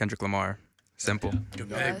 Damn, Kendrick Lamar. Simple. Good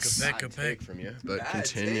pick. Yes. Good pick. Good Take pick. from you, but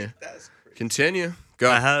continue. Continue. Go.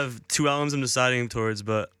 I have 2 albums I'm deciding towards,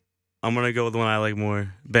 but I'm gonna go with the one I like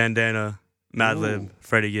more. Bandana, Madlib,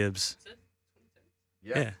 Freddie Gibbs.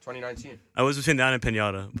 Yeah. 2019. I was between that and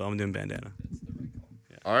Pinata, but I'm doing Bandana.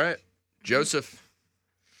 All right, Joseph.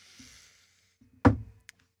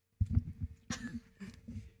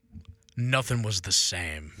 Nothing was the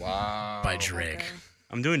same Wow. by Drake.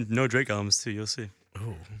 I'm doing no Drake albums too. You'll see.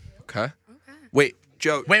 Ooh. Okay. Wait,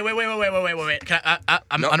 Joe. Wait. Can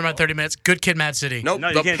I'm No. under my 30 minutes. Good Kid, Mad City. Nope. No,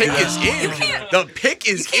 you the can't pick do that. is in. The pick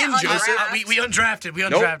is in, can't Joseph. undraft. We undrafted. We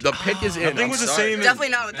Nope. undrafted. The pick is in. I think it was I'm the sorry. same. Definitely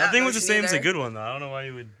not with that I think it was the motion same as a either. good one though. I don't know why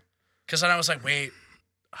you would. Because then I was like, wait,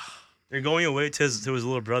 You're going away to his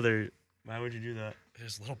little brother. Why would you do that?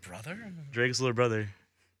 his little brother? Drake's little brother.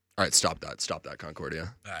 All right, stop that. Stop that,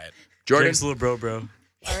 Concordia. All right. Jordan. Drake's little bro.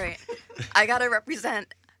 All right. I gotta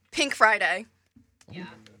represent Pink Friday.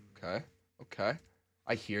 Okay. Okay.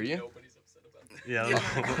 I hear you. Yeah.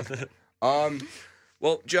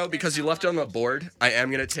 Well, Joe, because you left it on the board, I am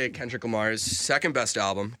gonna take Kendrick Lamar's second best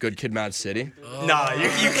album, "Good Kid, Mad City." Nah, you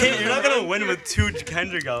can't. You're not gonna win with 2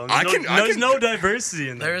 Kendrick albums. I There's can- no diversity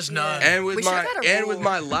in there. There's none. And with We should've my had a rule.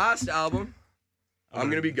 last album, I'm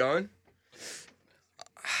gonna be going.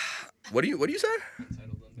 What do you say?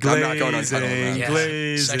 I'm not going on title Glazing, round. Yeah.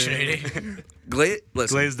 glazing. Section 80.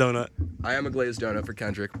 Listen, Glazed donut. I am a glazed donut for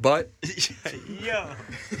Kendrick, but Yeah.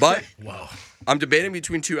 Whoa. I'm debating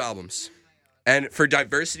between 2 albums, and for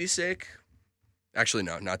diversity's sake, actually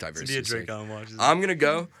no, not Be a diversity's Drake sake. album. Watch. I'm gonna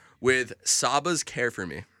go with Saba's "Care for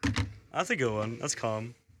Me." That's a good one. That's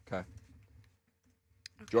calm. Okay.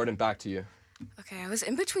 Jordan, back to you. Okay, I was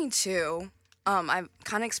in between 2. I'm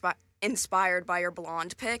kind of inspired by your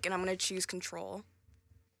blonde pick, and I'm gonna choose Control.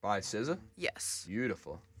 By SZA. Yes.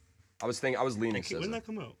 Beautiful. I was leaning When did SZA. that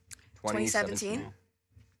come out? 2017.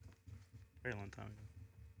 Very long time ago.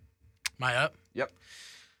 Am I up? Yep.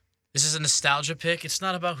 This is a nostalgia pick. It's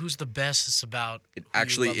not about who's the best. It's about It who you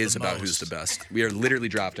actually love is the about who's most. the best. We are literally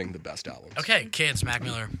drafting the best albums. Okay, kids, Mac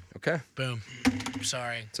Miller. Okay. Boom.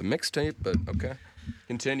 Sorry. It's a mixtape, but okay.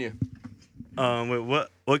 Continue. Wait,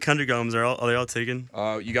 what Kendrick albums are they all taken?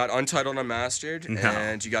 You got Untitled Unmastered, No.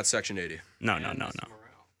 and you got Section 80. No.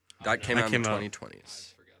 That came That out in came the out.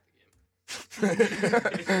 2020s.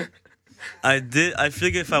 I feel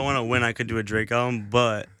like if I want to win, I could do a Drake album,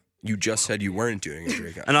 but You just said you weren't doing a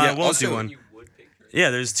Drake album. And I Yeah, won't also- do one. Yeah,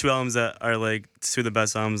 there's 2 albums that are like 2 of the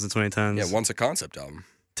best albums in 2010s. Yeah, one's a concept album.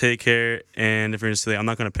 Take Care and If You're Just Too Late. I'm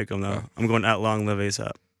not gonna pick them though. I'm going at Long Live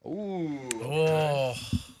ASAP. Ooh. Oh,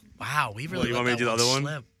 wow. We really you want let me to that do the other one?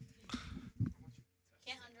 slip.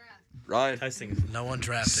 Ryan. Testing. No one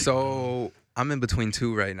drafted. So I'm in between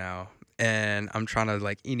 2 right now, and I'm trying to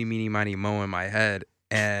like eeny meeny miny mo in my head,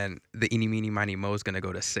 and the eeny meeny miny mo is gonna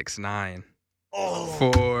go to 6ix9ine.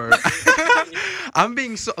 For I'm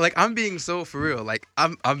being so for real. Like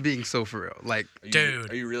I'm being so for real. Like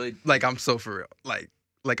Dude. Are you really? like I'm so for real.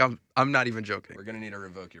 Like I'm not even joking. We're gonna need to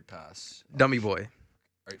revoke your pass. Dummy boy.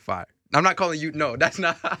 Right. Fire. I'm not calling you. No, that's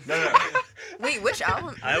not. No. Wait, which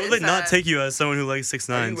album? I would is like not that? take you as someone who likes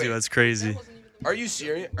 6ix9ine wait. too. That's crazy. Are you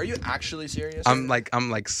serious? Are you actually serious? I'm like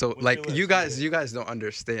so What's like your you list? guys don't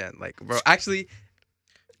understand. Like bro, actually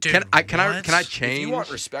Dude, can I what? If change? you want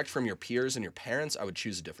respect from your peers and your parents, I would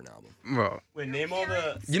choose a different album. Bro. Wait, name all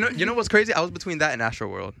the. You know what's crazy? I was between that and Astro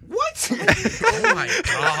World. What? Oh my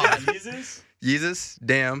god. Jesus? Yeezus,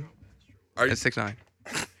 Damn, Are you and 6ix9ine.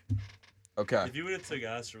 okay? If you would have took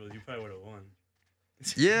Astro, you probably would have won.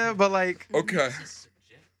 Yeah, but like Okay.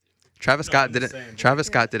 Travis No, Scott I'm just didn't. saying, Travis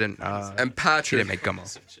Scott didn't. And He Patrick. didn't make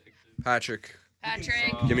Gummo. Patrick,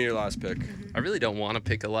 Patrick. give me your last pick. I really don't want to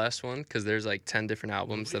pick a last one because there's like 10 different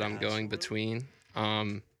albums that I'm going between.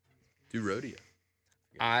 Do Rodeo.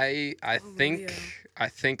 I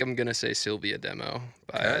think I'm gonna say Sylvia Demo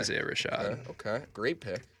by Okay. Isaiah Rashad. Okay. Great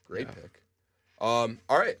pick. Great pick. All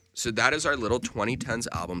right. So that is our little 2010s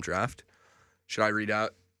album draft. Should I read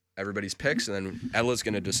out everybody's picks and then Ella's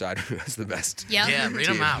gonna decide who has the best? Yep. Yeah, read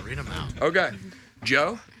them Team. out. Read them out. Okay.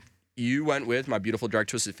 Joe, you went with My Beautiful Dark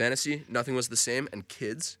Twisted Fantasy, Nothing Was the Same, and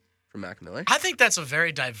Kids from Mac Miller. I think that's a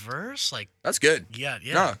very diverse, like, That's good. yeah.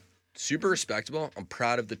 No, super respectable. I'm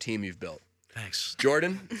proud of the team you've built. Thanks.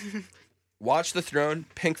 Jordan, Watch the Throne,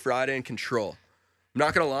 Pink Friday, and Control. I'm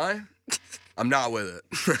not gonna lie, I'm not with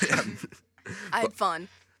it. I had fun.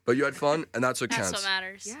 But you had fun, and that's what That's counts. what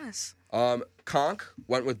matters. Yes. Conk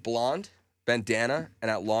went with Blonde, Bandana,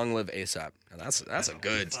 and At Long Live ASAP. Now that's a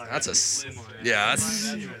good. That's a yeah.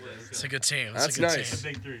 That's It's a good team. That's It's a good nice.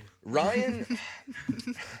 team. Big 3. Ryan.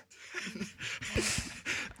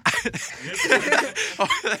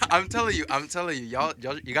 I'm telling you, y'all,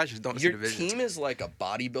 you guys just don't see Your the vision. team is like a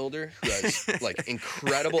bodybuilder who has like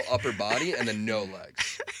incredible upper body and then no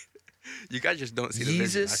legs. You guys just don't see the vision. I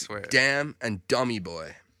Jesus, swear. Damn, and Dummy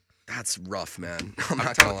Boy. That's rough, man. I'm I'm not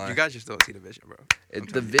gonna telling lie. you guys just don't see the vision, bro.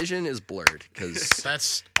 The vision is blurred because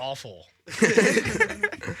That's awful.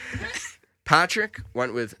 Patrick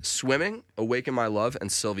went with Swimming, Awaken My Love,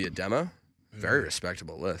 and Sylvia Demo. Very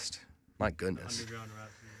respectable list. My goodness.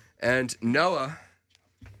 And Noah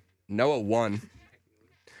won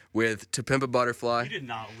with To Pimp a Butterfly, You did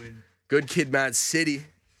not win. Good Kid, Mad City,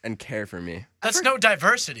 and Care for Me. That's no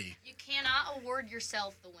diversity. You cannot award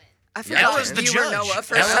yourself the win. I forgot Ella's the you judge. were Noah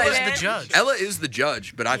for a Ella is second. the judge. Ella is the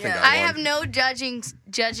judge, but I think Yeah. I I won. have no judging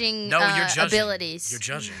No, you're judging. abilities. You're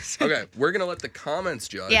judging. Okay, we're gonna let the comments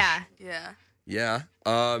judge. Yeah. Yeah. Yeah.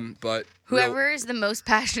 But Whoever is the most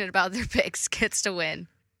passionate about their picks gets to win.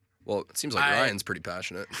 well, it seems like I- Ryan's pretty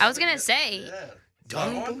passionate. I was gonna say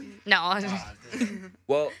no. I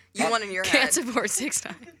Well, You won in your can't head. support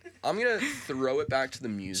 6ix9ine. I'm gonna throw it back to the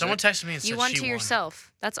music. Someone texted me and said You won she to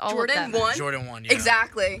yourself. That's all. Jordan that won. Jordan won. Yeah.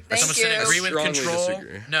 Exactly. Thank Someone you. said agree with Strongly Control.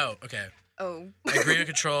 disagree. No. Okay. Oh. Agree with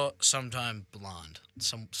Control. Sometime Blonde.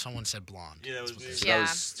 Someone said Blonde. Yeah, that was me. Yeah. That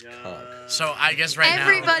was Conk. So I guess right now.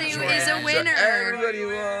 Everybody is Jordan- a winner. Everybody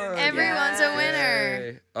won. Everyone's a winner.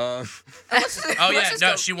 Yay. Oh Let's yeah, just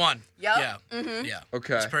no, go. she won. Yup. Yeah. Mm-hmm. Yeah.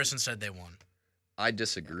 Okay. This person said they won. I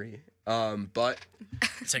disagree. But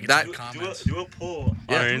Take it That- to the Do comments. a poll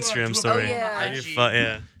Yeah. on our Instagram Oh story. yeah.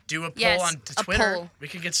 Yeah. Do a poll Yes, on a Twitter. poll. We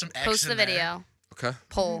could get some X Post in the there. video. okay,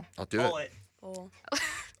 Poll. I'll do it. Cool.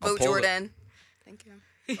 I'll Vote pull it. Jordan. Thank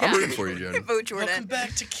you. I'm rooting for you, Jordan. Vote Welcome Jordan.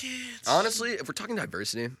 back to kids. Honestly, if we're talking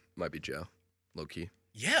diversity, it might be Joe, low key.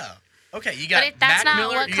 Yeah. Okay, you got that's Mac not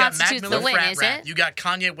Miller, what you got Mac constitutes the Miller win, Frat is Rat, it? You got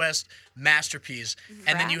Kanye West Masterpiece,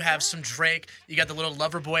 and then you Frat have Rat? some Drake. You got the little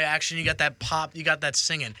lover boy action. You got that pop. You got that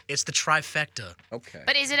singing. It's the trifecta. Okay.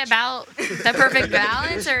 But is it about the perfect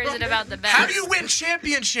balance or is it about the best? How do you win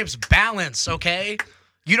championships? Balance, okay?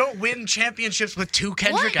 You don't win championships with 2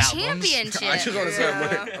 Kendrick What albums. championship? I just want to say I'm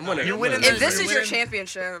winning. I'm winning. You're I'm winning If this You're is your winning.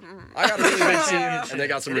 championship, I got a really big team, and they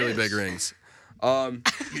got some really big rings.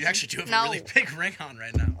 You actually do have No. a really big ring on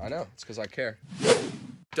right now. I know. It's because I care.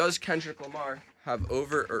 Does Kendrick Lamar have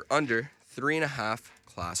over or under 3.5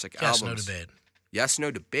 classic Yes, albums? no debate. Yes, no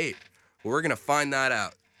debate. Well, we're gonna find that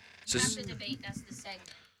out. So That's the debate. That's the segment.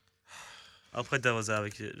 I'll play devil's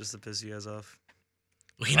advocate just to piss you guys off.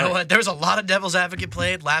 You know what? There was a lot of Devil's Advocate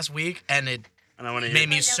played last week, and it And I want to made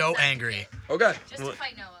me so angry. Okay. Just to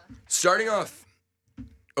fight Noah. Starting off,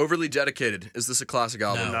 Overly Dedicated. Is this a classic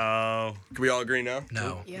album? No. Can we all agree no?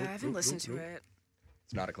 No. Yeah, I haven't listened to it.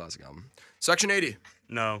 It's not a classic album. Section 80.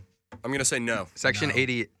 No. I'm gonna say no. Section No.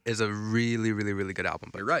 80 is a really, really, really good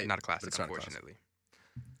album, but You're right, not a classic, but it's not a classic. unfortunately.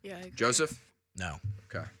 Yeah. I agree. Joseph. No.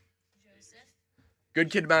 Okay. Good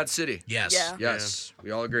Kid, Mad City. Yes. Yeah. Yes,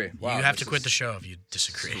 we all agree. Wow, You have this to quit is the show if you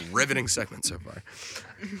disagree. a riveting segment so far.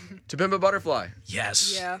 To Pimp a Butterfly.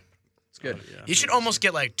 Yes. Yeah. It's good. Yeah. You should almost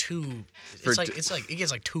get like 2. For It's like it gets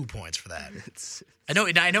like 2 points for that.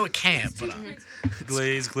 I know it can't, but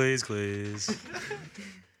Glaze, glaze, glaze.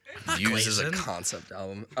 Views as a glazing. concept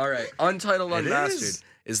album. All right. Untitled It Unmastered. is.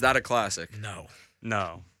 Is that a classic? no.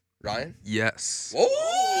 No. Ryan? Yes.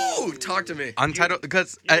 Oh, talk to me. Untitled,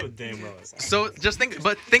 because You know damn well it's not. so just think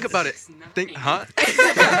about it. Think, huh?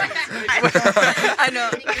 I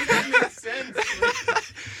know.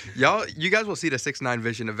 You guys will see the 6ix9ine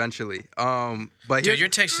vision eventually. But Dude, here, your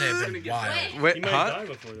takes have been wild. wait, He might huh? die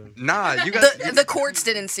before then. Nah, you guys. The courts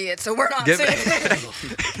didn't see it, so we're not Give saying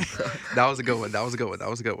it. That was a good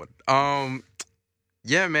one.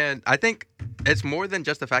 Yeah, man. I think it's more than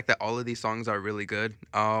just the fact that all of these songs are really good.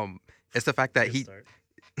 It's the fact that Good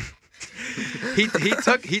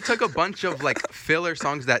start. he took a bunch of like filler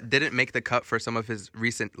songs that didn't make the cut for some of his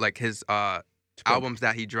recent his albums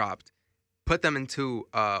that he dropped, put them into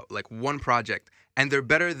like one project, and they're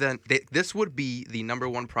better than this would be the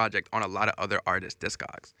 #1 project on a lot of other artists'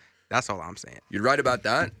 discogs. That's all I'm saying. You're right about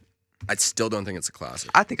that. I still don't think it's a classic.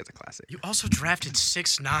 I think it's a classic. You also drafted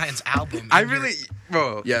 6ix9ine's album. I in your- really,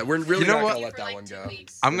 bro. Yeah, we're really You know not what? gonna let that one go.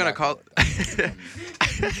 I'm gonna call.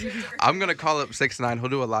 I'm gonna call up 6ix9ine. He'll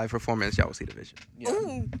do a live performance. Y'all will see the vision.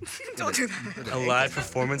 Ooh, don't do that. A live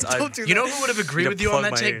performance. You know who would have agreed Need to with you on plug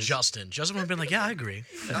that my take? ears. Justin. Justin would have been like, yeah, I agree.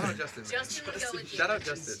 Shout out Justin. Justin would go with you. Shout out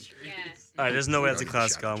Justin. Yeah. All right, there's no way it's a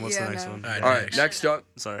classic album. What's Yeah, the next no. one? All right, All right, next up,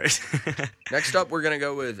 Sorry. we're gonna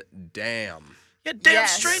go with Damn. Yeah, damn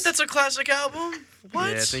Yes. straight, that's a classic album. What?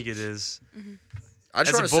 Yeah, I think it is. I just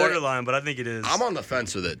It's want a to say, borderline, but I think it is. I'm on the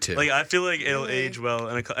fence with it too. Like I feel like it'll age well,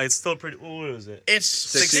 and it's still pretty. What was it? It's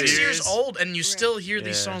 6 6 years years. old, and you still hear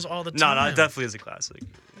these Yeah. songs all the No, time. no, it definitely is a classic.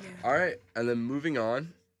 All right, and then moving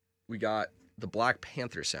on, we got the Black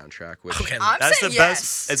Panther soundtrack, which Okay, I'm That's the saying best.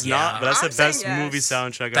 yes. It's Yeah. not, but that's I'm the best saying yes. movie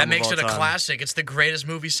soundtrack. that album makes of it a all time. classic. It's the greatest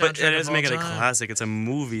movie soundtrack But it doesn't of make all it a time. classic. It's a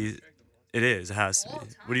movie. It is. It has to be.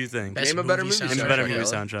 What do you think? Best Name a better movie Name a soundtrack, better movie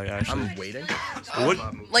Ella. soundtrack, actually. I'm waiting. What?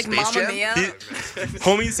 Like Space Mamma Jam? Mia.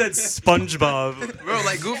 Homie said SpongeBob. Bro,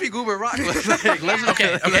 like Goofy Goober Rock was like, let's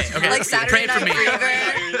Okay. Like Saturday Pray for Night me.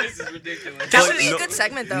 Fever. This is ridiculous. That Like, would be a no- good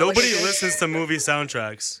segment though. Nobody like a good- listens to movie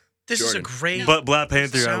soundtracks. This is a Jordan. great. But Black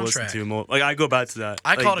Panther, I listen Soundtrack. to more. Like I go back to that.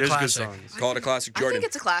 I Like, call it a there's classic. Good songs. Call it a classic, I Jordan. think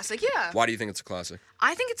it's a classic. Yeah. Why do you think it's a classic?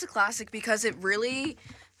 I think it's a classic because it really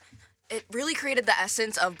created the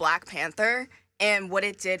essence of Black Panther and what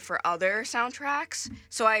it did for other soundtracks.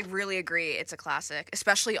 So I really agree it's a classic,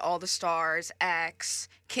 especially All the Stars, X,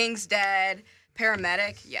 King's Dead,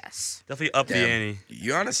 Paramedic. Yes. Definitely up the Damn. ante.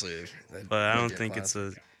 You honestly, But I don't think it's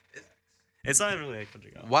a. It's not really a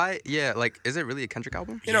country album. Why? Yeah, like, is it really a Kendrick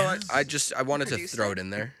album? You know what? I wanted to Producer. throw it in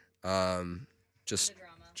there. Just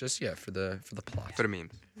yeah, for the plot. For the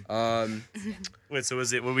memes. Wait, so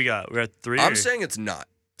is it what we got? We're at 3. I'm or- saying it's not.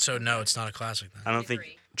 So no, it's not a classic then. I don't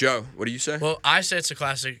think. Joe, what do you say? Well, I said it's a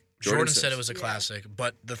classic. Jordan Jordan said says. it was a classic,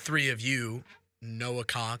 but the three of you, Noah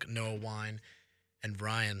Conk, Noah Wine, and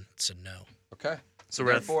Ryan said no. Okay. So We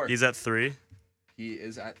we're got at 4. He's at 3. He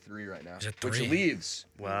is at 3 right now, He's at which 3. leaves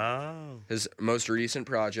Wow. his most recent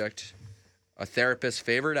project, a therapist's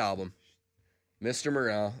favorite album, Mr.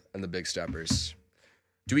 Morale and the Big Steppers.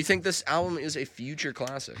 Do we think this album is a future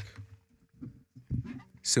classic?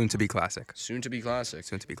 Soon to be classic. Soon to be classic.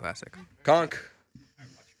 Soon to be classic. Conk.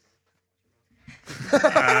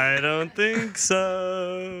 I don't think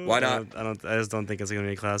so. Why not? I just don't think it's gonna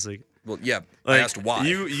be a classic. Well, yeah, I Like, asked why.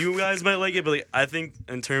 You guys might like it, but like I think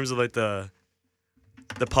in terms of like the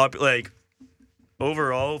pop like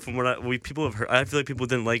overall from what people have heard, I feel like people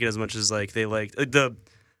didn't like it as much as like they liked like, the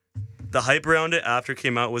hype around it after it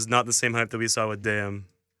came out was not the same hype that we saw with Damn,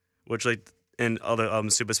 which like and other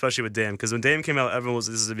albums too, but especially with Damn, because when Damn came out, everyone was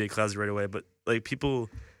this is gonna be a classic right away, but like people.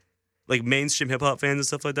 Like mainstream hip hop fans and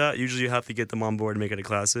stuff like that, usually you have to get them on board and make it a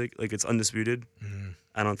classic. Like it's undisputed. Mm.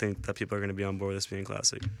 I don't think that people are going to be on board with this being a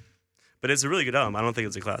classic. But it's a really good album. I don't think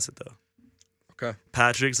it's a classic though. Okay.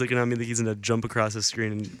 Patrick's looking at me like he's gonna jump across the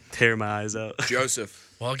screen and tear my eyes out.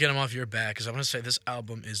 Joseph. Well, I'll get him off your back because I'm gonna say this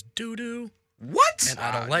album is doo doo. What? and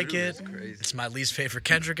I don't like it. crazy. It's my least favorite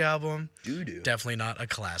Kendrick album. Doo-doo. Definitely not a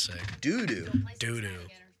classic. Doo-doo. Doo-doo.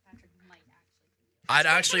 I'd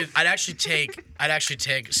actually take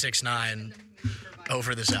 6ix9ine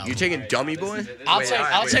over this album. You taking Dummy Boy?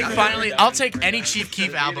 I'll take any Chief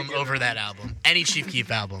Keef album over that album. Any Chief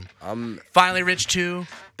Keef album. Finally Rich 2,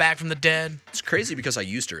 Back from the Dead. It's crazy because I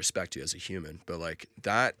used to respect you as a human, but like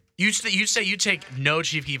that. You'd say you take no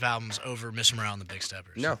Chief Keef albums over Mr. Morale and the Big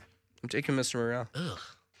Steppers. No, I'm taking Mr. Morale. Ugh.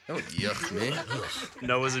 Don't yuck me.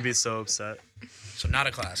 Noah's would be so upset. So not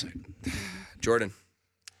a classic. Jordan.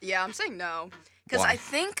 Yeah, I'm saying no. Because Why? I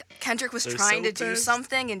think Kendrick was They're trying so to do pissed.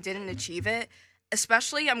 something and didn't achieve it.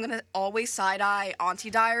 Especially, I'm going to always side-eye Auntie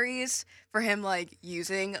Diaries for him, like,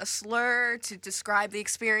 using a slur to describe the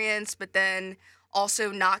experience, but then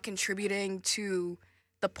also not contributing to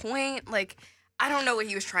the point. Like, I don't know what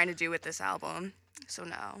he was trying to do with this album. So,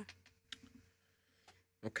 no.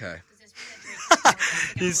 Okay.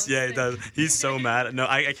 He does. He's so mad. No,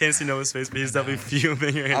 I can't see Noah's face, but he's definitely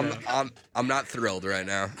fuming right now. I'm not thrilled right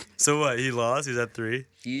now. So what? He lost? He's at 3?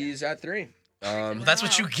 He's at 3. Well, that's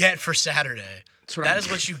what you get for Saturday. That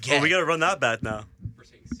is what you get. Oh, we gotta run that back now.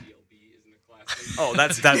 Oh,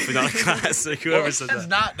 that's definitely not a classic. Whoever said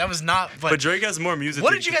that. That was not. But Drake has more music.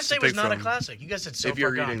 What to- did you guys say to was pick not a from. classic? You guys said so If you're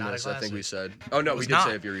far gone, reading not this, a I classic. think we said. Oh, no, we was did not.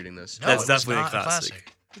 say if you're reading this. No, That's it was definitely a not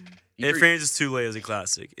classic. If Range is Too Late is a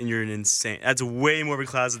classic, and you're an insane. That's way more of a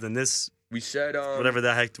classic than this. We said Whatever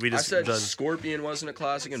the heck we I just said done. Scorpion wasn't a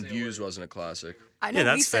classic and Views wasn't a classic. I know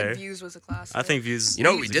Yeah, we that's said fair. Views was a classic. I think Views. You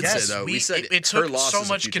know what we did Yes, say though? We said it Her took Loss so is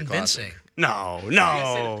a much future convincing. classic. No.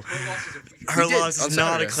 Her We did Loss on is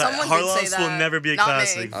not a Saturday. classic. Someone Her did say Loss will that. never be a Not me.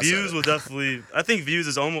 classic. I said Views it. will definitely. I think Views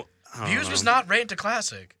is almost. I don't Views know. was not rated to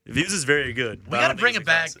classic. Views is very good. We gotta bring it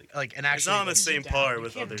back, like, and actually. It's not on the same par we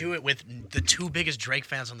with can't other. do it with the two biggest Drake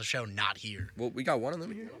fans on the show not here. Well, we got one of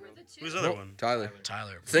them here. Who's the other one? Tyler.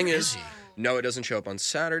 Tyler. Thing where is, he? Noah doesn't show up on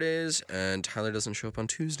Saturdays, and Tyler doesn't show up on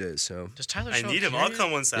Tuesdays. So Does Tyler I show need up him. I'll here?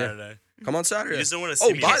 come on Saturday. come on Saturday. You just don't wanna see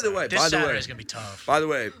Oh, me by this the way, This Saturday's gonna be tough. by the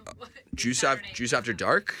way, Juice After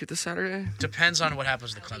Dark this Saturday. Depends on what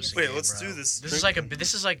happens to the Clemson Wait, game, let's bro. do this. This is like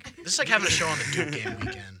having a show on the Duke game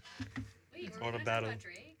weekend. I want to battle.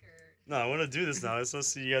 No, I want to do this now. Let's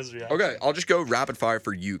see you guys react. Okay, I'll just go rapid fire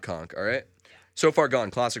for you, Conk. All right. So Far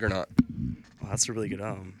Gone, classic or not? Oh, that's a really good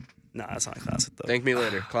album. No, that's not a classic though. Thank Me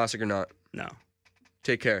Later, classic or not? No.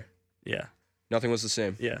 Take Care. Yeah. Nothing Was the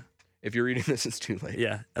Same. Yeah. If you're reading this, it's too late.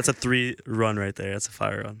 Yeah. That's a 3 run right there. That's a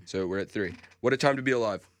fire run. So we're at 3. What a Time to Be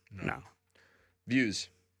Alive. No. Views.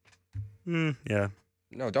 Yeah.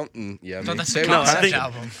 No, don't. Yeah. No, me. that's Say a it No, one I time. think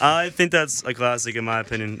album. I think that's a classic in my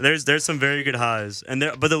opinion. There's some very good highs, and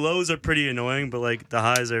but the lows are pretty annoying. But like the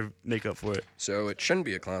highs are make up for it. So it shouldn't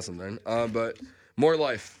be a classic then. But More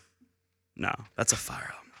Life. No, that's a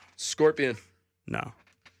fire album. Scorpion. No,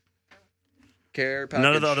 Care Package.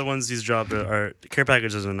 none of the other ones he's dropped are Care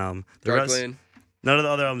Package is an album. The Dark rest, Lane. none of the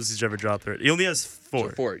other albums he's ever dropped are. He only has 4.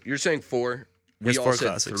 So 4. You're saying 4. He has We all 4 said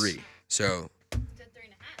classics. 3. So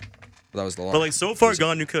that was the line. But like So Far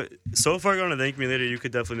Gone, and Thank Me Later, you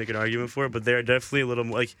could definitely make an argument for it. But they're definitely a little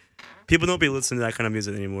more like people don't be listening to that kind of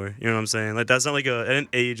music anymore. You know what I'm saying? Like that's not like it didn't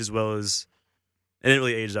age as well as it didn't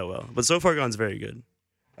really age that well. But So Far Gone's very good.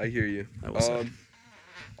 I hear you. I will say.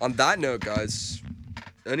 On that note, guys,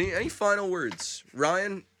 any final words?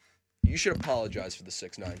 Ryan, you should apologize for the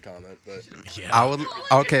 6ix9ine comment, but Yeah. I would.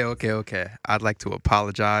 Okay. I'd like to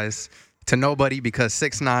apologize to nobody because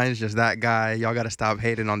 6ix9ine is just that guy. Y'all gotta stop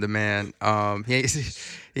hating on the man. He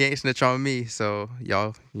ain't snitch on me. So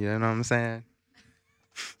y'all, you know what I'm saying?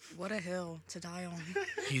 What a hill to die on.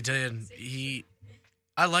 He did.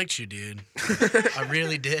 I liked you, dude. I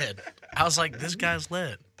really did. I was like, this guy's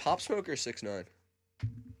lit. Pop Smoke or 6ix9ine?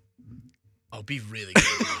 I'll be really good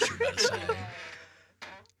at what you're about to say.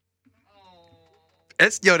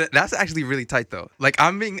 That's actually really tight though. Like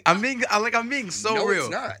I'm being so No, real. it's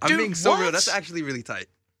not. I'm Dude, being so real. what? That's actually really tight.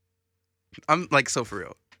 I'm like so for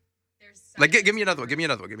real. Like give me another one. Give me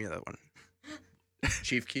another one.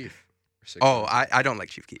 Chief Keef. or 6ix9ine? Oh, I don't like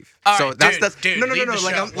Chief Keef. All So right, that's dude, no. leave the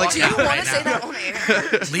Like show. I'm like Walk Do you out want right to say now. that on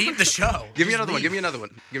air? Leave the show. give me Just another one. leave. Give me another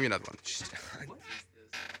one. Give me another one.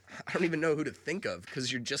 I don't even know who to think of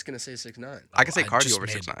because you're just gonna say 6ix9ine. I can say I Cardi just over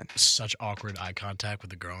made 6ix9ine. Such awkward eye contact with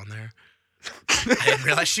the girl in there. I didn't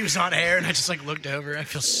realize she was on air, and I just like looked over. I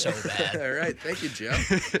feel so bad. All right, thank you, Joe.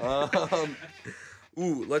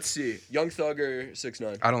 Let's see. Young Thug or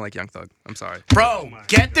 6ix9ine? I don't like Young Thug. I'm sorry. Bro,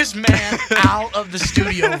 get this man out of the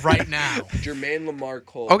studio right now. Jermaine Lamar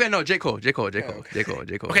Cole. Okay, no, J. Cole. Okay.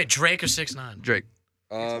 Okay, Drake or 6ix9ine? Drake.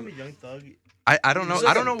 Young Thug. I don't know. He's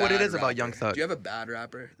like I don't a know what it bad is about rapper. Young Thug. Do you have a bad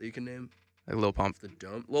rapper that you can name? Like Lil Pump, The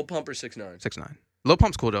Dome. Lil Pump or 6ix9ine? 6ix9ine. Lil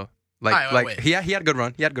Pump's cool though. Like, Alright, like wait. he had a good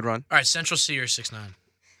run. He had a good run. All right, Central C or 6ix9ine.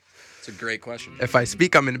 It's a great question. If I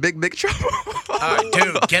speak, I'm in big trouble. All right,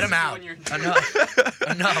 dude, get him out.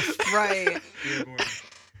 Enough. Right.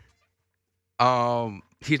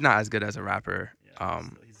 He's not as good as a rapper.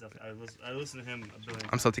 He's definitely, I listen to him a billion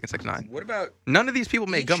I'm still taking 6ix9ine. What about None of these people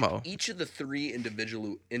make gummo. each of the 3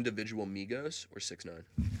 individual Migos or 6ix9ine?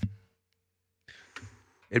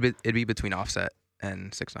 It'd be between Offset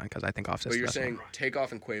and 6ix9ine because I think Offset's But you're the best saying one.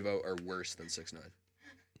 Takeoff and Quavo are worse than 6ix9ine.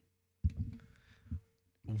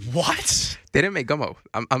 What? They didn't make gummo.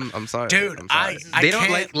 I'm sorry, Dude, I'm sorry. I They don't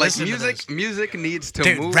can't like listen to music. this. Music needs to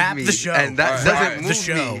Dude, move rap me, the show. and that Alright. doesn't Rap the move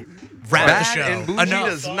show. me. Rap Bad the show. and Bougie Enough.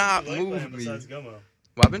 does not move me. Besides Gummo?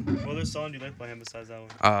 What happened? What other song do you like by him besides that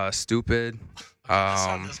one? Stupid.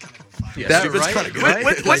 Yeah, That Stupid's right? kinda good.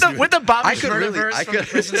 Right? With the Bobby I could Shmurda really- verse I from the could-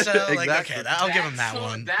 prison cell, like, Exactly. okay, I'll give him that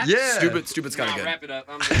one. Yeah. Stupid's kind of good. Wrap it up.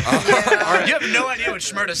 I'm You have no idea what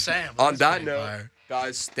Shmurda's saying. but On that's that pretty note, fire.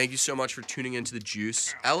 guys, thank you so much for tuning into The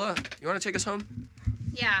Juice. Ella, you want to take us home?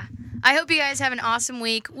 Yeah. I hope you guys have an awesome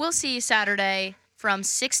week. We'll see you Saturday from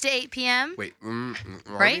 6 to 8 p.m. Wait, are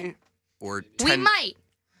Right? we? Or 10? We might.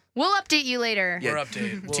 We'll update you later. Yeah. We'll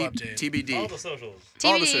update. We'll update. TBD. All the socials.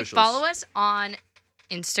 all the TBD, socials. follow us on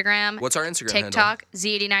Instagram, What's our Instagram handle? TikTok,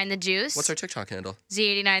 Z89 The Juice. What's our TikTok handle?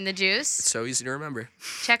 Z89 The Juice. It's so easy to remember.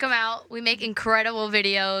 Check them out. We make incredible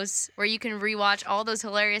videos where you can rewatch all those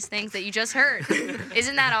hilarious things that you just heard.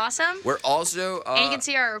 Isn't that awesome? We're also And you can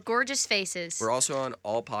see our gorgeous faces. we're also on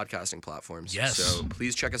all podcasting platforms. Yes. So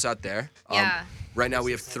please check us out there. Yeah. Right now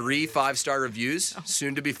we have 3 5-star reviews,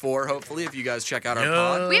 soon to be 4, hopefully, if you guys check out our Yeah.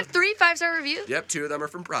 pod. We have 3 5-star reviews. Yep, 2 of them are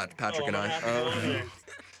from Patrick and I.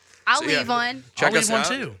 I'll So, yeah. leave one. Check I'll leave us one out.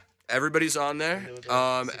 too. Everybody's on there.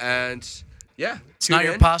 And yeah, It's tune not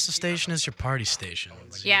your in. pasta station, it's your party station.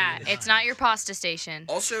 Yeah, it's not your pasta station.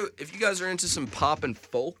 Also, if you guys are into some pop and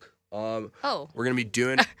folk, Oh. we're gonna be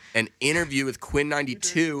doing an interview with Quinn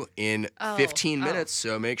 92 in 15 Oh. minutes.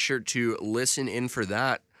 So make sure to listen in for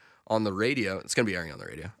that on the radio. It's gonna be airing on the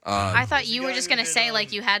radio. I thought you were just guy going to who say did,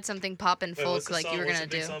 like you had something pop and folk like you were going to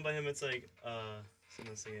do. Song by him? It's like,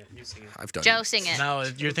 someone sing it. You sing it. I've done. Joe, sing it. No,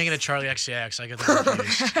 you're thinking of Charlie XCX. I get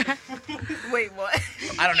that confused. Wait, what?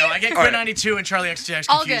 I don't know. I get All right. Quinn 92 and Charlie XCX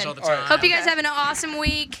All confused good. all the time. Hope you guys have an awesome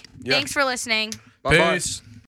week. Yeah. Thanks for listening. Bye-bye. Peace.